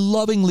 How we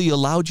lovingly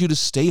allowed you to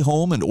stay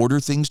home and order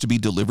things to be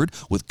delivered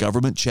with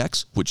government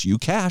checks, which you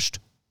cashed?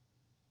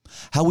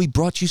 How we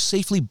brought you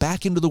safely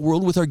back into the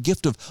world with our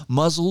gift of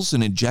muzzles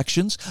and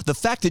injections? The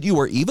fact that you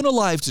are even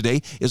alive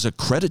today is a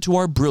credit to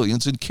our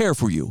brilliance and care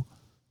for you.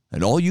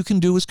 And all you can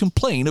do is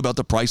complain about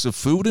the price of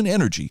food and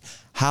energy.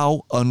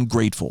 How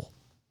ungrateful.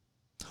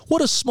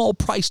 What a small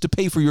price to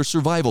pay for your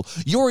survival.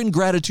 Your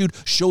ingratitude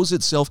shows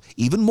itself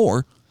even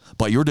more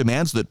by your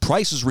demands that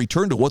prices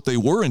return to what they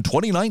were in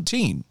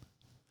 2019.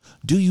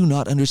 Do you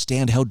not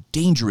understand how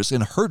dangerous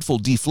and hurtful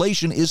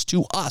deflation is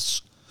to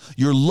us,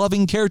 your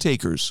loving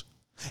caretakers?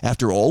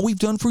 After all we've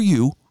done for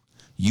you,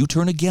 you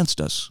turn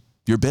against us,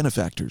 your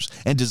benefactors,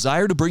 and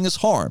desire to bring us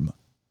harm.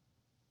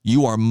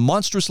 You are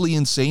monstrously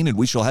insane, and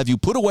we shall have you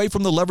put away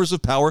from the levers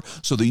of power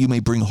so that you may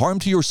bring harm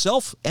to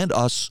yourself and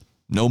us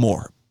no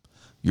more.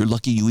 You're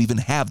lucky you even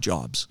have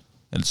jobs,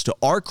 and it's to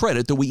our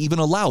credit that we even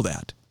allow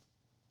that.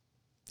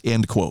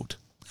 End quote.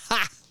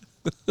 Ha!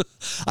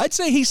 I'd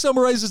say he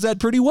summarizes that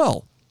pretty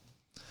well.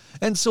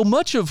 And so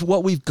much of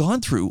what we've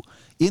gone through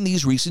in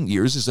these recent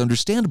years is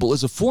understandable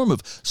as a form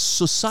of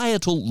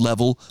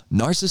societal-level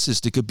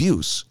narcissistic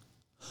abuse.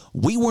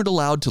 We weren't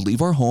allowed to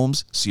leave our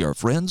homes, see our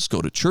friends,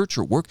 go to church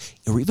or work,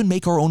 or even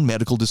make our own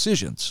medical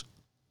decisions.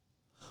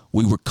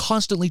 We were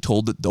constantly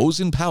told that those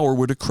in power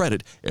were to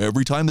credit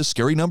every time the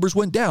scary numbers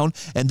went down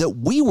and that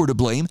we were to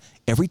blame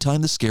every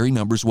time the scary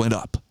numbers went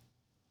up.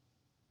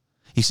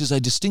 He says, I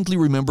distinctly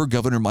remember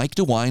Governor Mike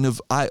DeWine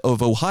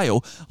of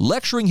Ohio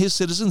lecturing his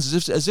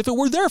citizens as if it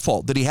were their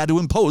fault that he had to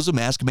impose a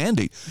mask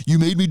mandate. You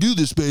made me do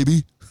this,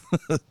 baby,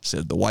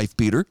 said the wife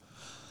beater.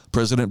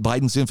 President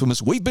Biden's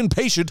infamous, we've been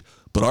patient,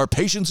 but our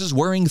patience is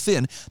wearing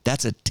thin.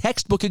 That's a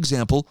textbook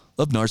example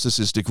of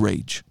narcissistic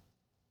rage.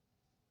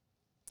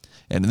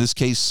 And in this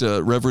case,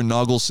 Reverend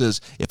Noggle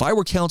says, if I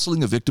were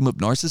counseling a victim of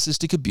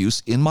narcissistic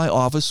abuse in my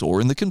office or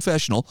in the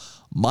confessional,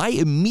 my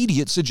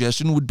immediate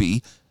suggestion would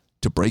be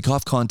to break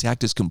off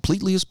contact as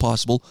completely as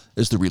possible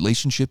as the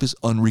relationship is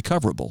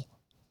unrecoverable.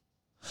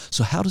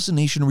 So how does a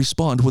nation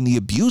respond when the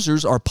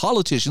abusers are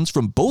politicians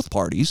from both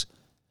parties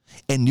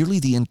and nearly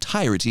the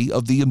entirety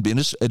of the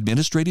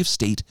administrative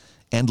state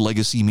and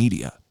legacy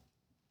media?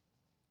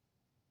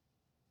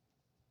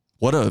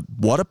 What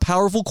a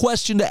powerful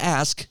question to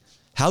ask.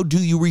 How do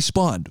you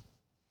respond?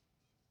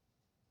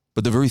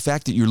 But the very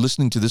fact that you're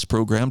listening to this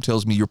program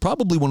tells me you're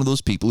probably one of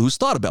those people who's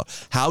thought about,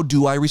 how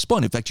do I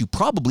respond? In fact, you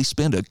probably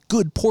spend a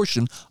good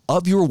portion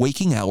of your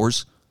waking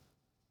hours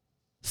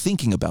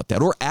thinking about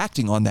that or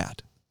acting on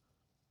that.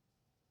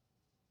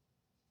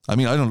 I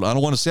mean, I don't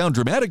want to sound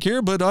dramatic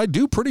here, but I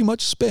do pretty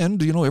much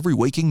spend, every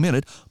waking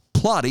minute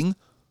plotting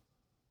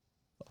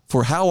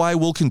for how I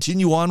will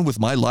continue on with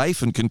my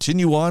life and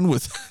continue on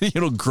with,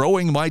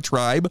 growing my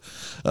tribe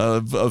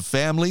of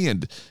family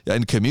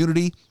and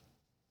community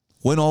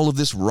when all of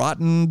this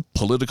rotten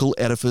political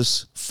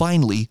edifice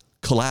finally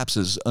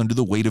collapses under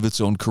the weight of its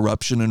own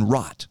corruption and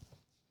rot.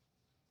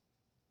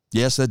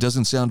 Yes, that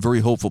doesn't sound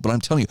very hopeful, but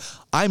I'm telling you,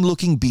 I'm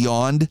looking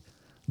beyond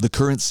the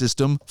current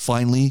system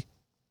finally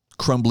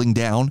crumbling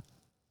down,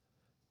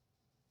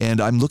 and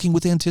I'm looking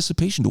with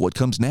anticipation to what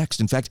comes next.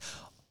 In fact,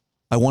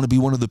 I want to be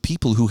one of the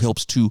people who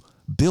helps to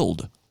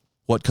build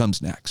what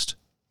comes next.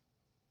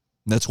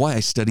 And that's why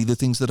I study the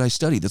things that I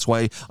study. That's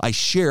why I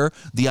share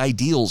the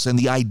ideals and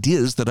the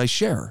ideas that I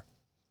share.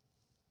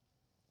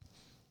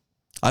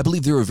 I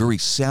believe there are very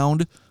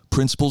sound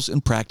principles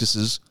and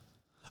practices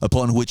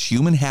upon which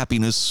human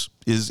happiness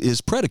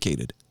is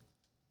predicated.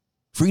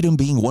 Freedom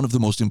being one of the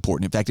most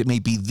important. In fact, it may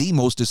be the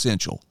most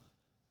essential.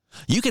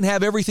 You can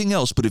have everything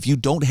else, but if you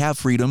don't have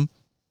freedom,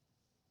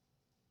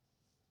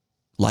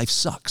 life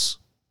sucks.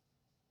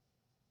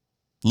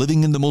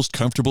 Living in the most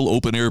comfortable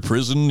open-air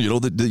prison,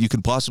 that you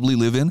can possibly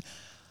live in,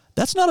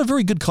 that's not a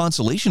very good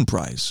consolation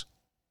prize.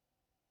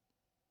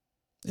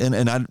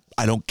 And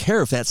I don't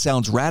care if that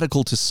sounds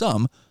radical to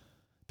some,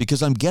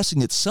 because I'm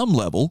guessing at some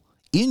level,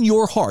 in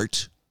your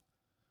heart,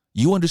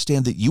 you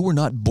understand that you were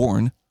not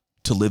born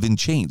to live in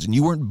chains, and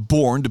you weren't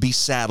born to be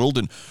saddled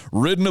and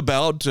ridden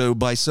about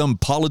by some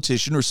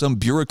politician or some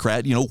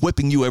bureaucrat,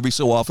 whipping you every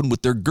so often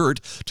with their girt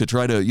to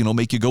try to,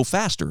 make you go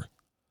faster.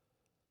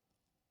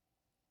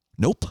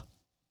 Nope.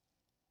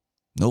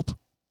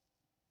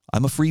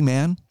 I'm a free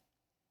man.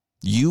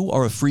 You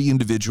are a free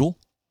individual.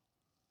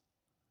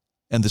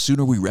 And the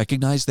sooner we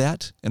recognize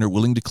that and are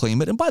willing to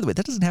claim it, and by the way,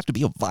 that doesn't have to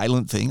be a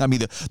violent thing. I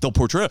mean, they'll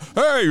portray,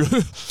 hey,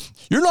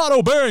 you're not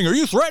obeying. Are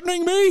you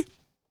threatening me?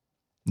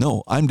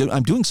 No, I'm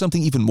doing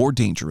something even more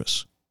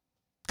dangerous.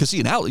 Because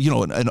see, now,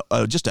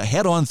 just a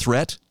head-on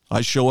threat, I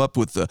show up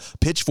with a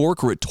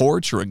pitchfork or a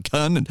torch or a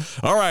gun, and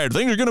all right,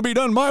 things are going to be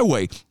done my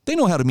way. They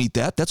know how to meet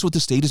that. That's what the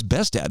state is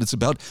best at. It's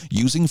about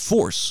using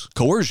force,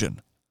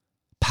 coercion,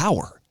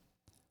 power.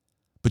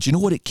 But you know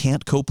what it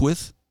can't cope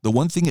with? The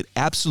one thing it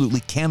absolutely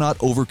cannot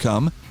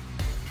overcome?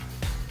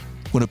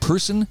 When a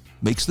person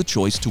makes the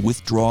choice to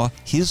withdraw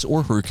his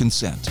or her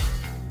consent.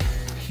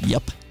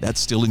 Yep, that's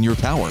still in your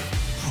power.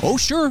 Oh,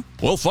 sure,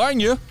 we'll fine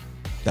you.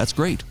 That's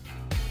great.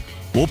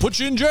 We'll put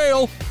you in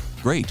jail.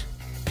 Great.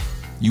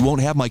 You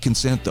won't have my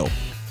consent, though.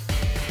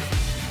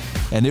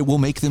 And it will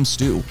make them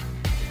stew.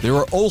 There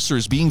are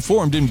ulcers being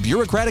formed in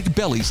bureaucratic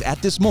bellies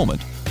at this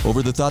moment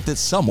over the thought that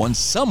someone,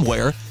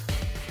 somewhere,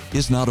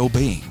 is not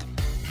obeying.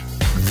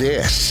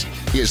 This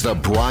is the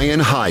Bryan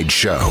Hyde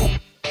Show.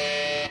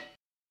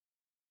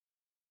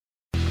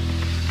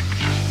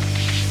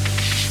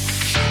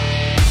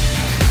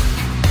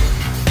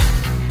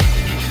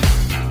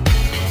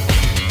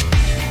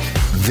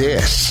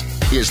 This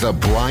is the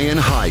Bryan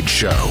Hyde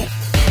Show.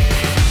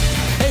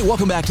 Hey,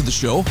 welcome back to the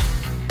show.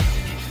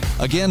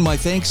 Again, my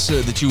thanks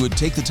that you would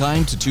take the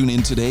time to tune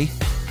in today.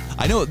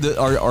 I know that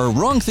our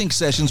Wrong Think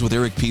sessions with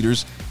Eric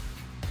Peters,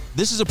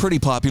 this is a pretty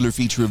popular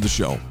feature of the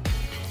show.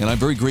 And I'm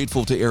very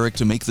grateful to Eric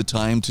to make the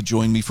time to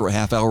join me for a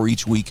half hour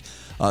each week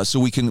so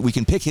we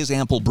can pick his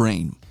ample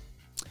brain.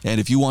 And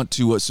if you want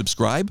to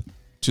subscribe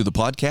to the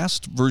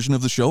podcast version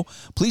of the show,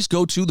 please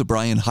go to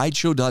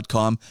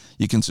thebryanhydeshow.com.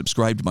 You can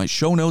subscribe to my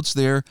show notes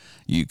there.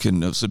 You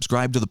can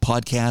subscribe to the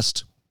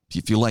podcast.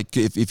 If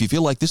you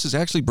feel like this is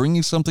actually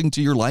bringing something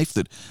to your life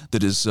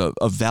that is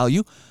of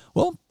value,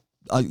 well,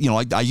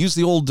 I use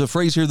the old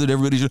phrase here that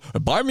everybody should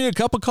buy me a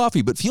cup of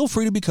coffee, but feel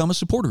free to become a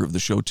supporter of the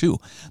show too.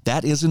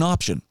 That is an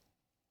option.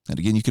 And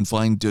again, you can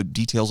find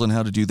details on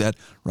how to do that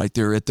right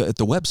there at the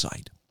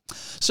website.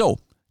 So,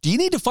 do you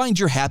need to find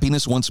your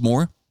happiness once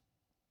more?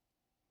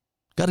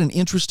 Got an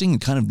interesting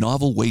and kind of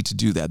novel way to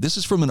do that. This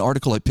is from an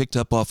article I picked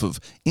up off of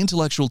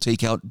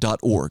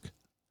intellectualtakeout.org.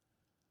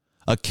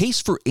 A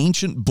Case for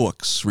Ancient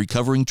Books,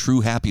 Recovering True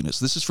Happiness.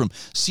 This is from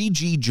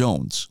C.G.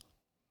 Jones.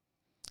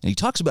 And he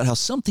talks about how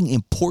something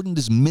important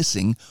is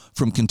missing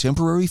from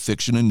contemporary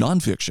fiction and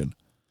nonfiction.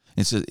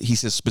 And so he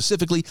says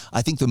specifically,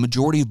 I think the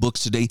majority of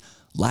books today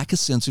lack a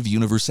sense of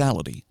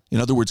universality.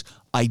 In other words,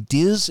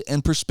 ideas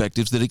and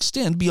perspectives that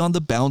extend beyond the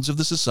bounds of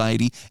the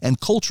society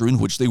and culture in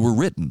which they were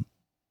written.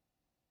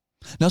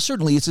 Now,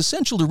 certainly, it's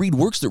essential to read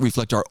works that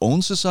reflect our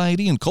own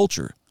society and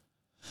culture.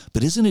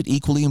 But isn't it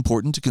equally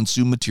important to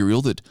consume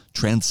material that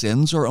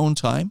transcends our own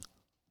time?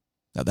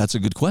 Now, that's a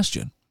good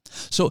question.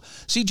 So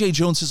C.G.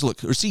 Jones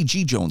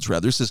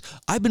says,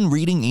 I've been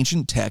reading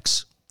ancient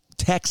texts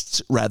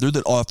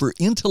that offer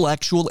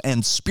intellectual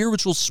and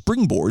spiritual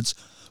springboards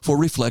for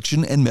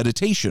reflection and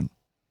meditation.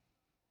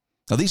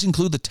 Now, these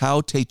include the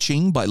Tao Te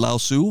Ching by Lao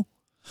Tzu,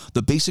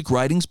 the basic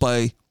writings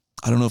by,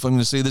 I don't know if I'm going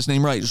to say this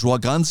name right,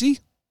 Zhuangzi,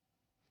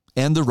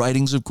 and the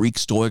writings of Greek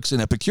Stoics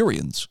and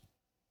Epicureans.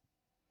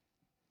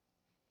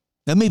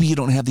 Now, maybe you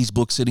don't have these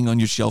books sitting on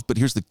your shelf, but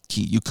here's the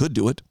key. You could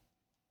do it.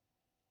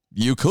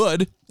 You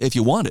could, if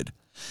you wanted.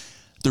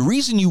 The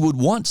reason you would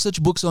want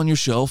such books on your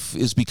shelf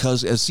is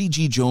because, as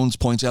C.G. Jones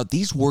points out,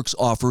 these works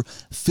offer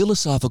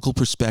philosophical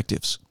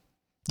perspectives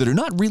that are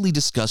not really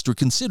discussed or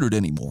considered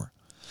anymore,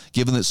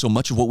 given that so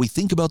much of what we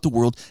think about the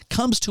world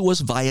comes to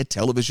us via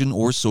television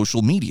or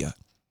social media.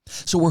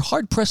 So we're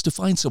hard-pressed to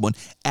find someone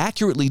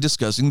accurately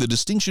discussing the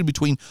distinction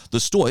between the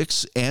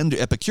Stoics and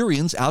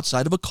Epicureans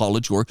outside of a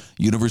college or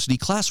university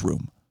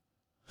classroom.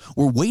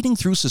 We're wading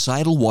through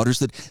societal waters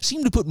that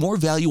seem to put more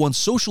value on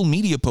social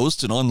media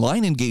posts and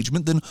online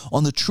engagement than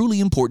on the truly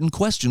important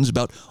questions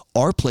about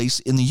our place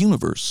in the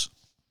universe.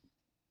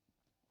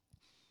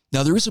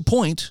 Now, there is a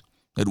point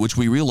at which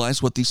we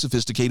realize what these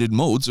sophisticated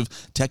modes of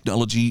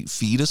technology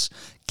feed us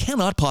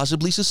cannot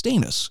possibly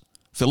sustain us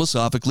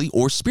philosophically,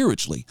 or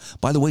spiritually.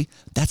 By the way,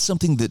 that's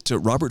something that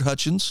Robert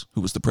Hutchins,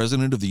 who was the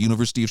president of the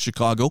University of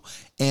Chicago,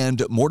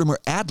 and Mortimer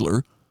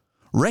Adler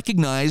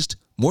recognized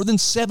more than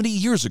 70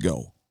 years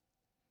ago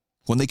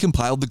when they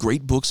compiled the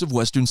great books of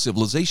Western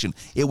civilization.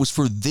 It was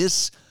for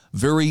this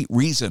very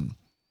reason.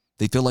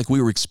 They felt like we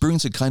were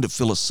experiencing a kind of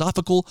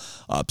philosophical,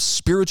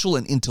 spiritual,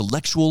 and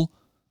intellectual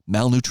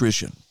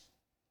malnutrition.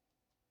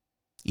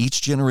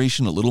 Each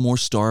generation a little more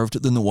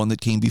starved than the one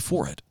that came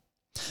before it.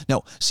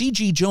 Now,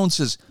 C.G. Jones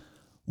says,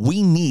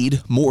 we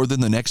need more than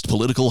the next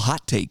political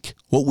hot take.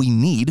 What we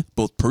need,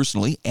 both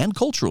personally and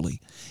culturally,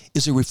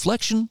 is a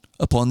reflection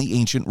upon the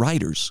ancient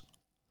writers.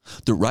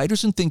 The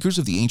writers and thinkers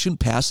of the ancient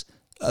past,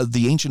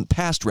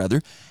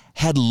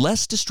 had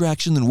less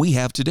distraction than we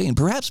have today. And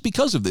perhaps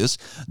because of this,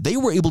 they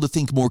were able to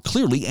think more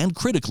clearly and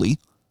critically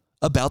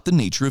about the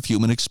nature of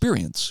human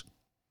experience.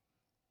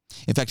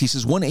 In fact, he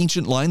says, one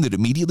ancient line that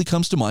immediately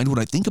comes to mind when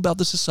I think about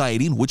the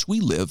society in which we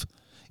live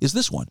is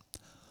this one.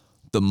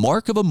 The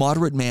mark of a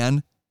moderate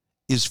man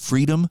is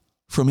freedom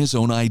from his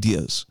own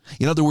ideas.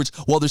 In other words,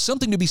 while there's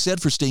something to be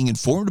said for staying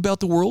informed about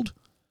the world,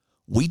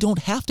 we don't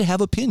have to have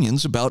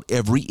opinions about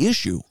every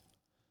issue.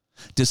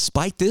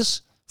 Despite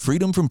this,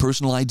 freedom from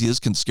personal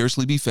ideas can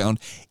scarcely be found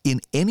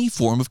in any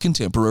form of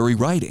contemporary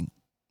writing.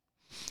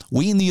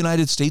 We in the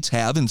United States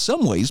have, in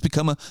some ways,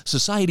 become a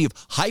society of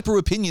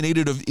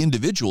hyper-opinionated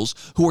individuals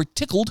who are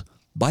tickled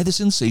by the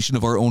sensation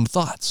of our own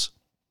thoughts.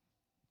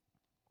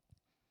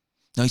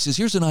 Now, he says,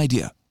 here's an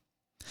idea.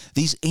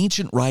 These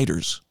ancient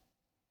writers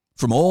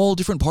from all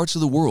different parts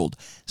of the world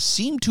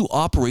seem to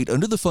operate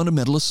under the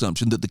fundamental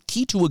assumption that the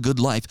key to a good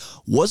life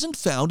wasn't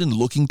found in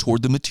looking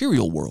toward the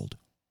material world.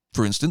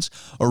 For instance,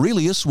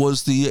 Aurelius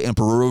was the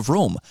emperor of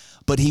Rome,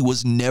 but he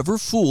was never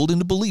fooled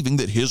into believing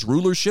that his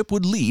rulership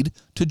would lead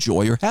to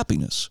joy or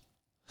happiness.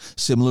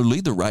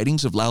 Similarly, the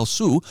writings of Lao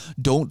Tzu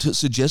don't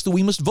suggest that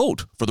we must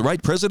vote for the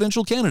right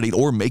presidential candidate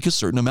or make a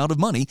certain amount of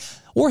money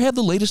or have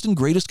the latest and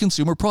greatest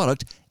consumer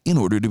product in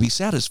order to be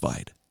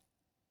satisfied.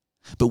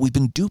 But we've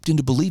been duped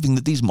into believing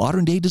that these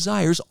modern-day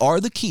desires are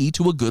the key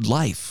to a good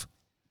life.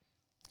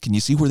 Can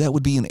you see where that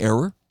would be an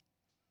error?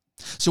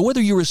 So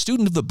whether you're a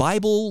student of the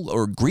Bible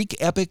or Greek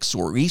epics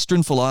or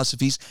Eastern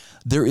philosophies,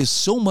 there is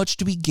so much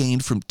to be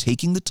gained from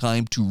taking the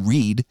time to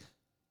read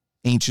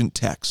ancient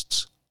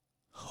texts.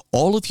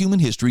 All of human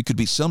history could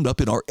be summed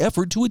up in our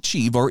effort to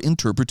achieve our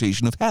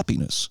interpretation of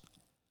happiness.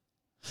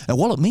 And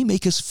while it may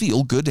make us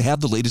feel good to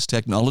have the latest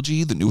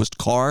technology, the newest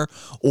car,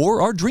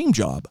 or our dream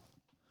job,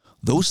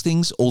 those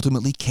things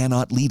ultimately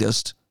cannot lead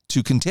us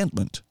to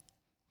contentment.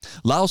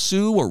 Lao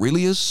Tzu,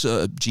 Aurelius,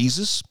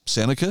 Jesus,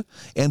 Seneca,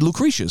 and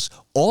Lucretius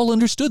all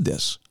understood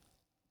this.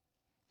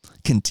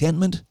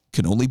 Contentment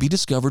can only be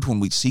discovered when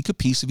we seek a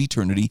piece of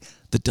eternity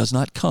that does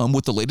not come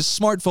with the latest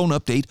smartphone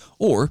update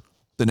or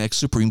the next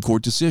Supreme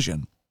Court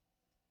decision.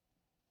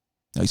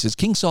 Now he says,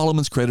 King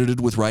Solomon's credited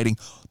with writing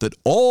that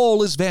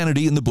all is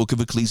vanity in the book of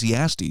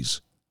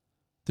Ecclesiastes.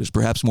 There's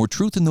perhaps more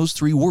truth in those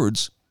 3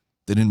 words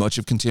than in much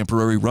of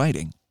contemporary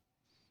writing.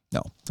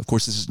 Now, of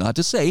course, this is not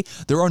to say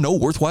there are no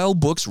worthwhile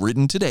books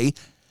written today,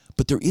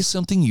 but there is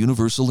something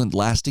universal and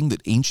lasting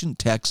that ancient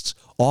texts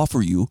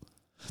offer you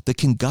that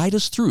can guide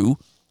us through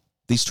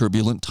these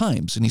turbulent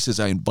times. And he says,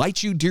 I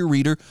invite you, dear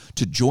reader,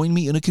 to join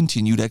me in a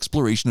continued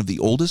exploration of the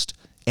oldest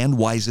and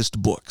wisest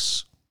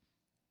books.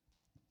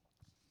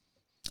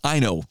 I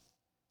know.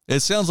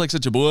 It sounds like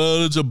such a,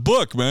 well, it's a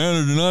book,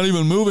 man. It's not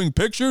even moving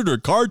pictures or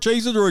car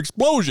chases or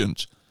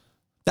explosions.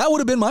 That would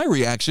have been my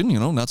reaction,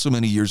 not so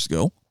many years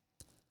ago.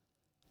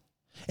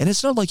 And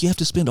it's not like you have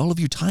to spend all of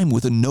your time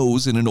with a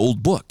nose in an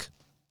old book.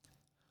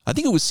 I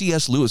think it was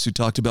C.S. Lewis who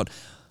talked about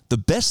the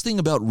best thing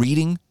about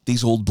reading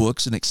these old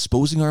books and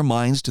exposing our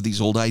minds to these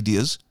old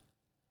ideas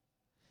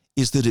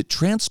is that it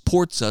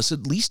transports us,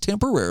 at least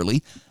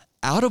temporarily,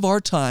 out of our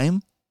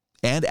time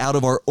and out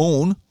of our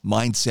own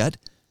mindset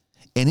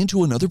and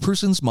into another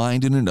person's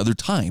mind in another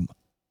time.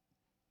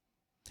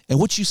 And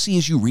what you see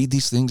as you read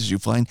these things is you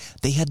find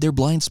they had their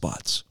blind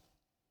spots.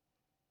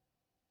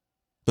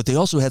 But they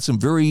also had some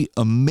very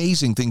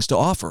amazing things to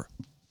offer.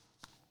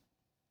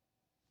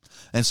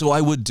 And so I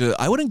would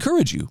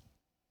encourage you,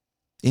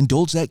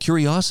 indulge that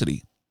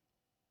curiosity.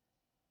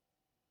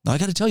 Now, I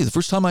got to tell you, the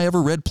first time I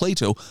ever read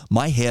Plato,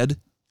 my head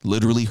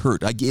literally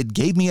hurt. It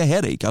gave me a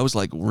headache. I was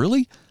like,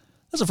 really?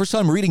 That's the first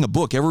time reading a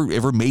book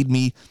ever made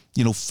me,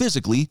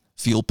 physically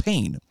feel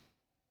pain.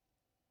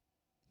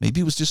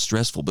 Maybe it was just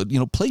stressful, but,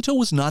 Plato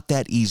was not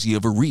that easy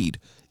of a read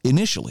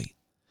initially.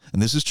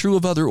 And this is true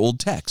of other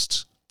old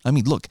texts. I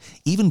mean, look,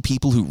 even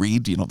people who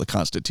read, the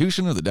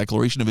Constitution or the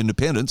Declaration of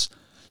Independence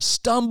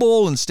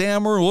stumble and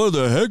stammer. What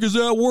the heck is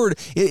that word?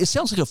 It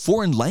sounds like a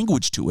foreign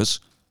language to us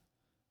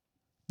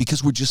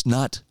because we're just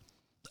not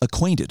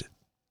acquainted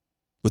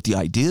with the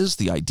ideas,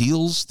 the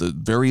ideals, the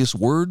various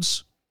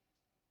words.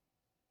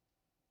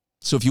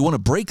 So if you want to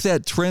break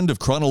that trend of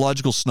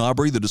chronological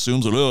snobbery that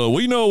assumes that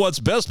we know what's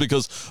best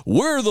because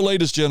we're the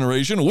latest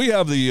generation, we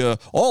have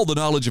all the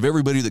knowledge of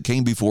everybody that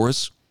came before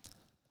us,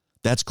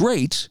 that's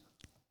great.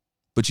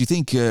 But you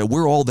think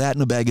we're all that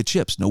in a bag of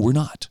chips. No, we're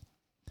not.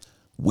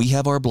 We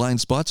have our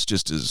blind spots,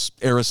 just as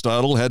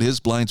Aristotle had his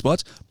blind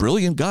spots.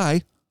 Brilliant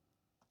guy.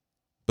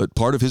 But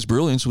part of his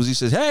brilliance was he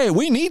said, hey,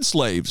 we need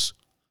slaves.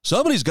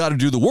 Somebody's got to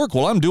do the work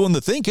while I'm doing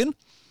the thinking.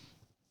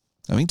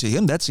 I mean, to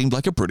him, that seemed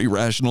like a pretty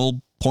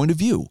rational point of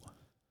view.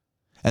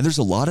 And there's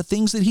a lot of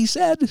things that he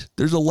said.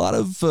 There's a lot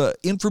of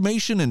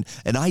information and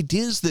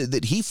ideas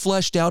that he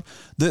fleshed out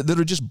that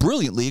are just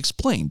brilliantly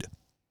explained.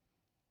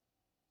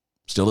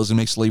 Still doesn't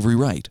make slavery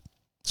right.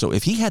 So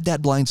if he had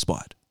that blind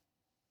spot,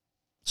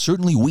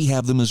 certainly we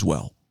have them as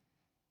well.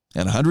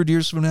 And 100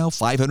 years from now,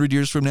 500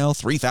 years from now,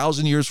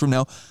 3,000 years from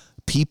now,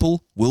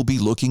 people will be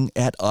looking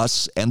at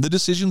us and the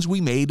decisions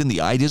we made and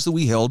the ideas that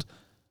we held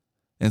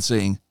and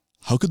saying,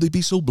 how could they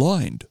be so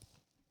blind?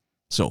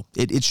 So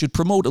it should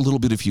promote a little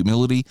bit of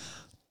humility,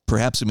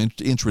 perhaps some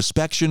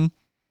introspection,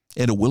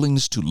 and a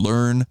willingness to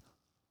learn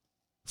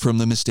from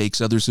the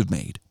mistakes others have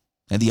made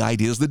and the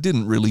ideas that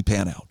didn't really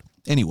pan out.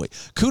 Anyway,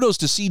 kudos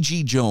to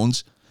C.G.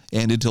 Jones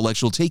and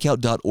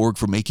intellectualtakeout.org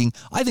for making,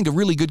 I think, a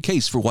really good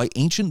case for why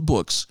ancient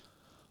books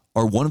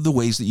are one of the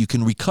ways that you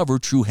can recover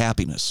true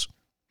happiness.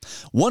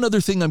 One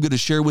other thing I'm going to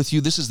share with you,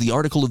 this is the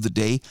article of the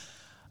day.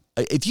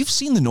 If you've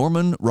seen the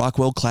Norman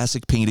Rockwell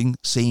classic painting,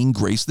 Saying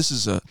Grace, this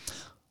is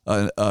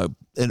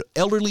an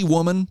elderly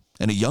woman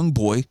and a young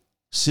boy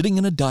sitting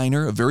in a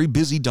diner, a very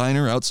busy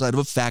diner outside of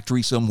a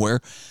factory somewhere,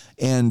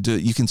 and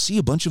you can see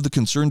a bunch of the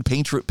concerned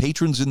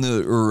patrons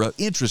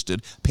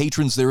interested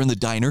patrons there in the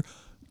diner,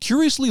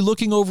 curiously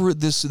looking over at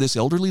this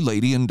elderly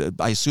lady, and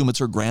I assume it's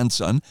her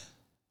grandson,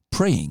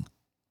 praying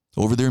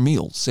over their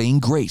meal, saying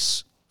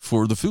grace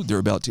for the food they're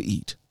about to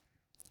eat.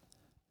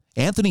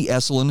 Anthony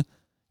Esselin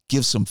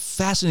gives some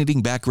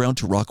fascinating background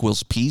to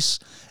Rockwell's piece,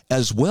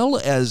 as well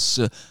as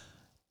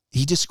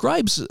he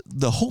describes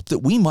the hope that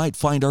we might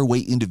find our way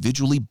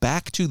individually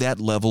back to that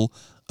level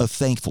of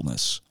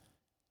thankfulness.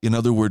 In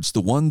other words,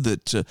 the one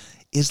that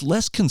is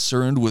less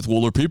concerned with,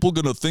 well, are people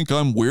going to think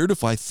I'm weird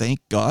if I thank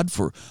God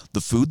for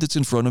the food that's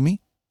in front of me?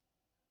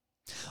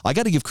 I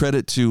got to give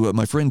credit to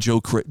my friend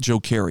Joe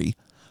Carey.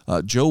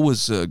 Joe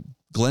was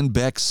Glenn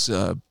Beck's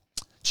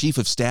chief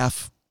of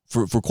staff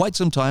for quite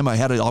some time. I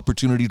had an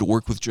opportunity to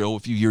work with Joe a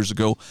few years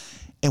ago.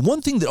 And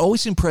one thing that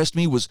always impressed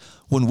me was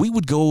when we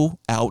would go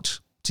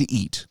out to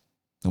eat.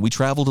 And we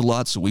traveled a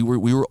lot, so we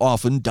were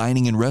often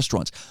dining in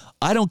restaurants.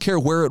 I don't care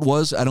where it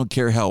was. I don't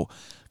care how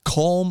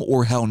calm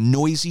or how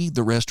noisy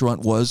the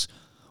restaurant was.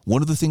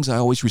 One of the things I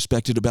always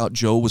respected about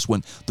Joe was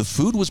when the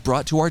food was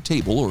brought to our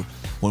table or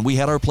when we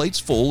had our plates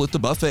full at the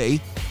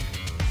buffet,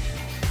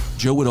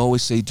 Joe would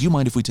always say, do you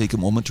mind if we take a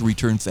moment to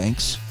return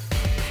thanks?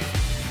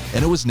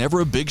 And it was never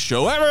a big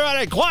show.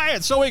 Everybody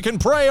quiet so we can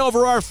pray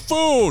over our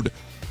food.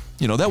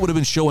 You know, that would have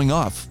been showing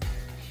off.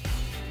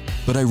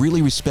 But I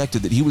really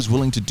respected that he was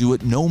willing to do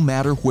it no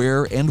matter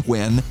where and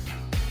when.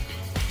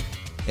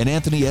 And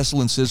Anthony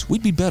Esselin says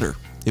we'd be better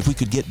if we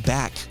could get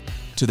back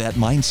to that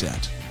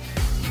mindset.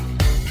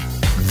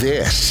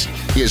 This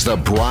is the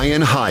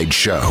Bryan Hyde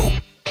Show.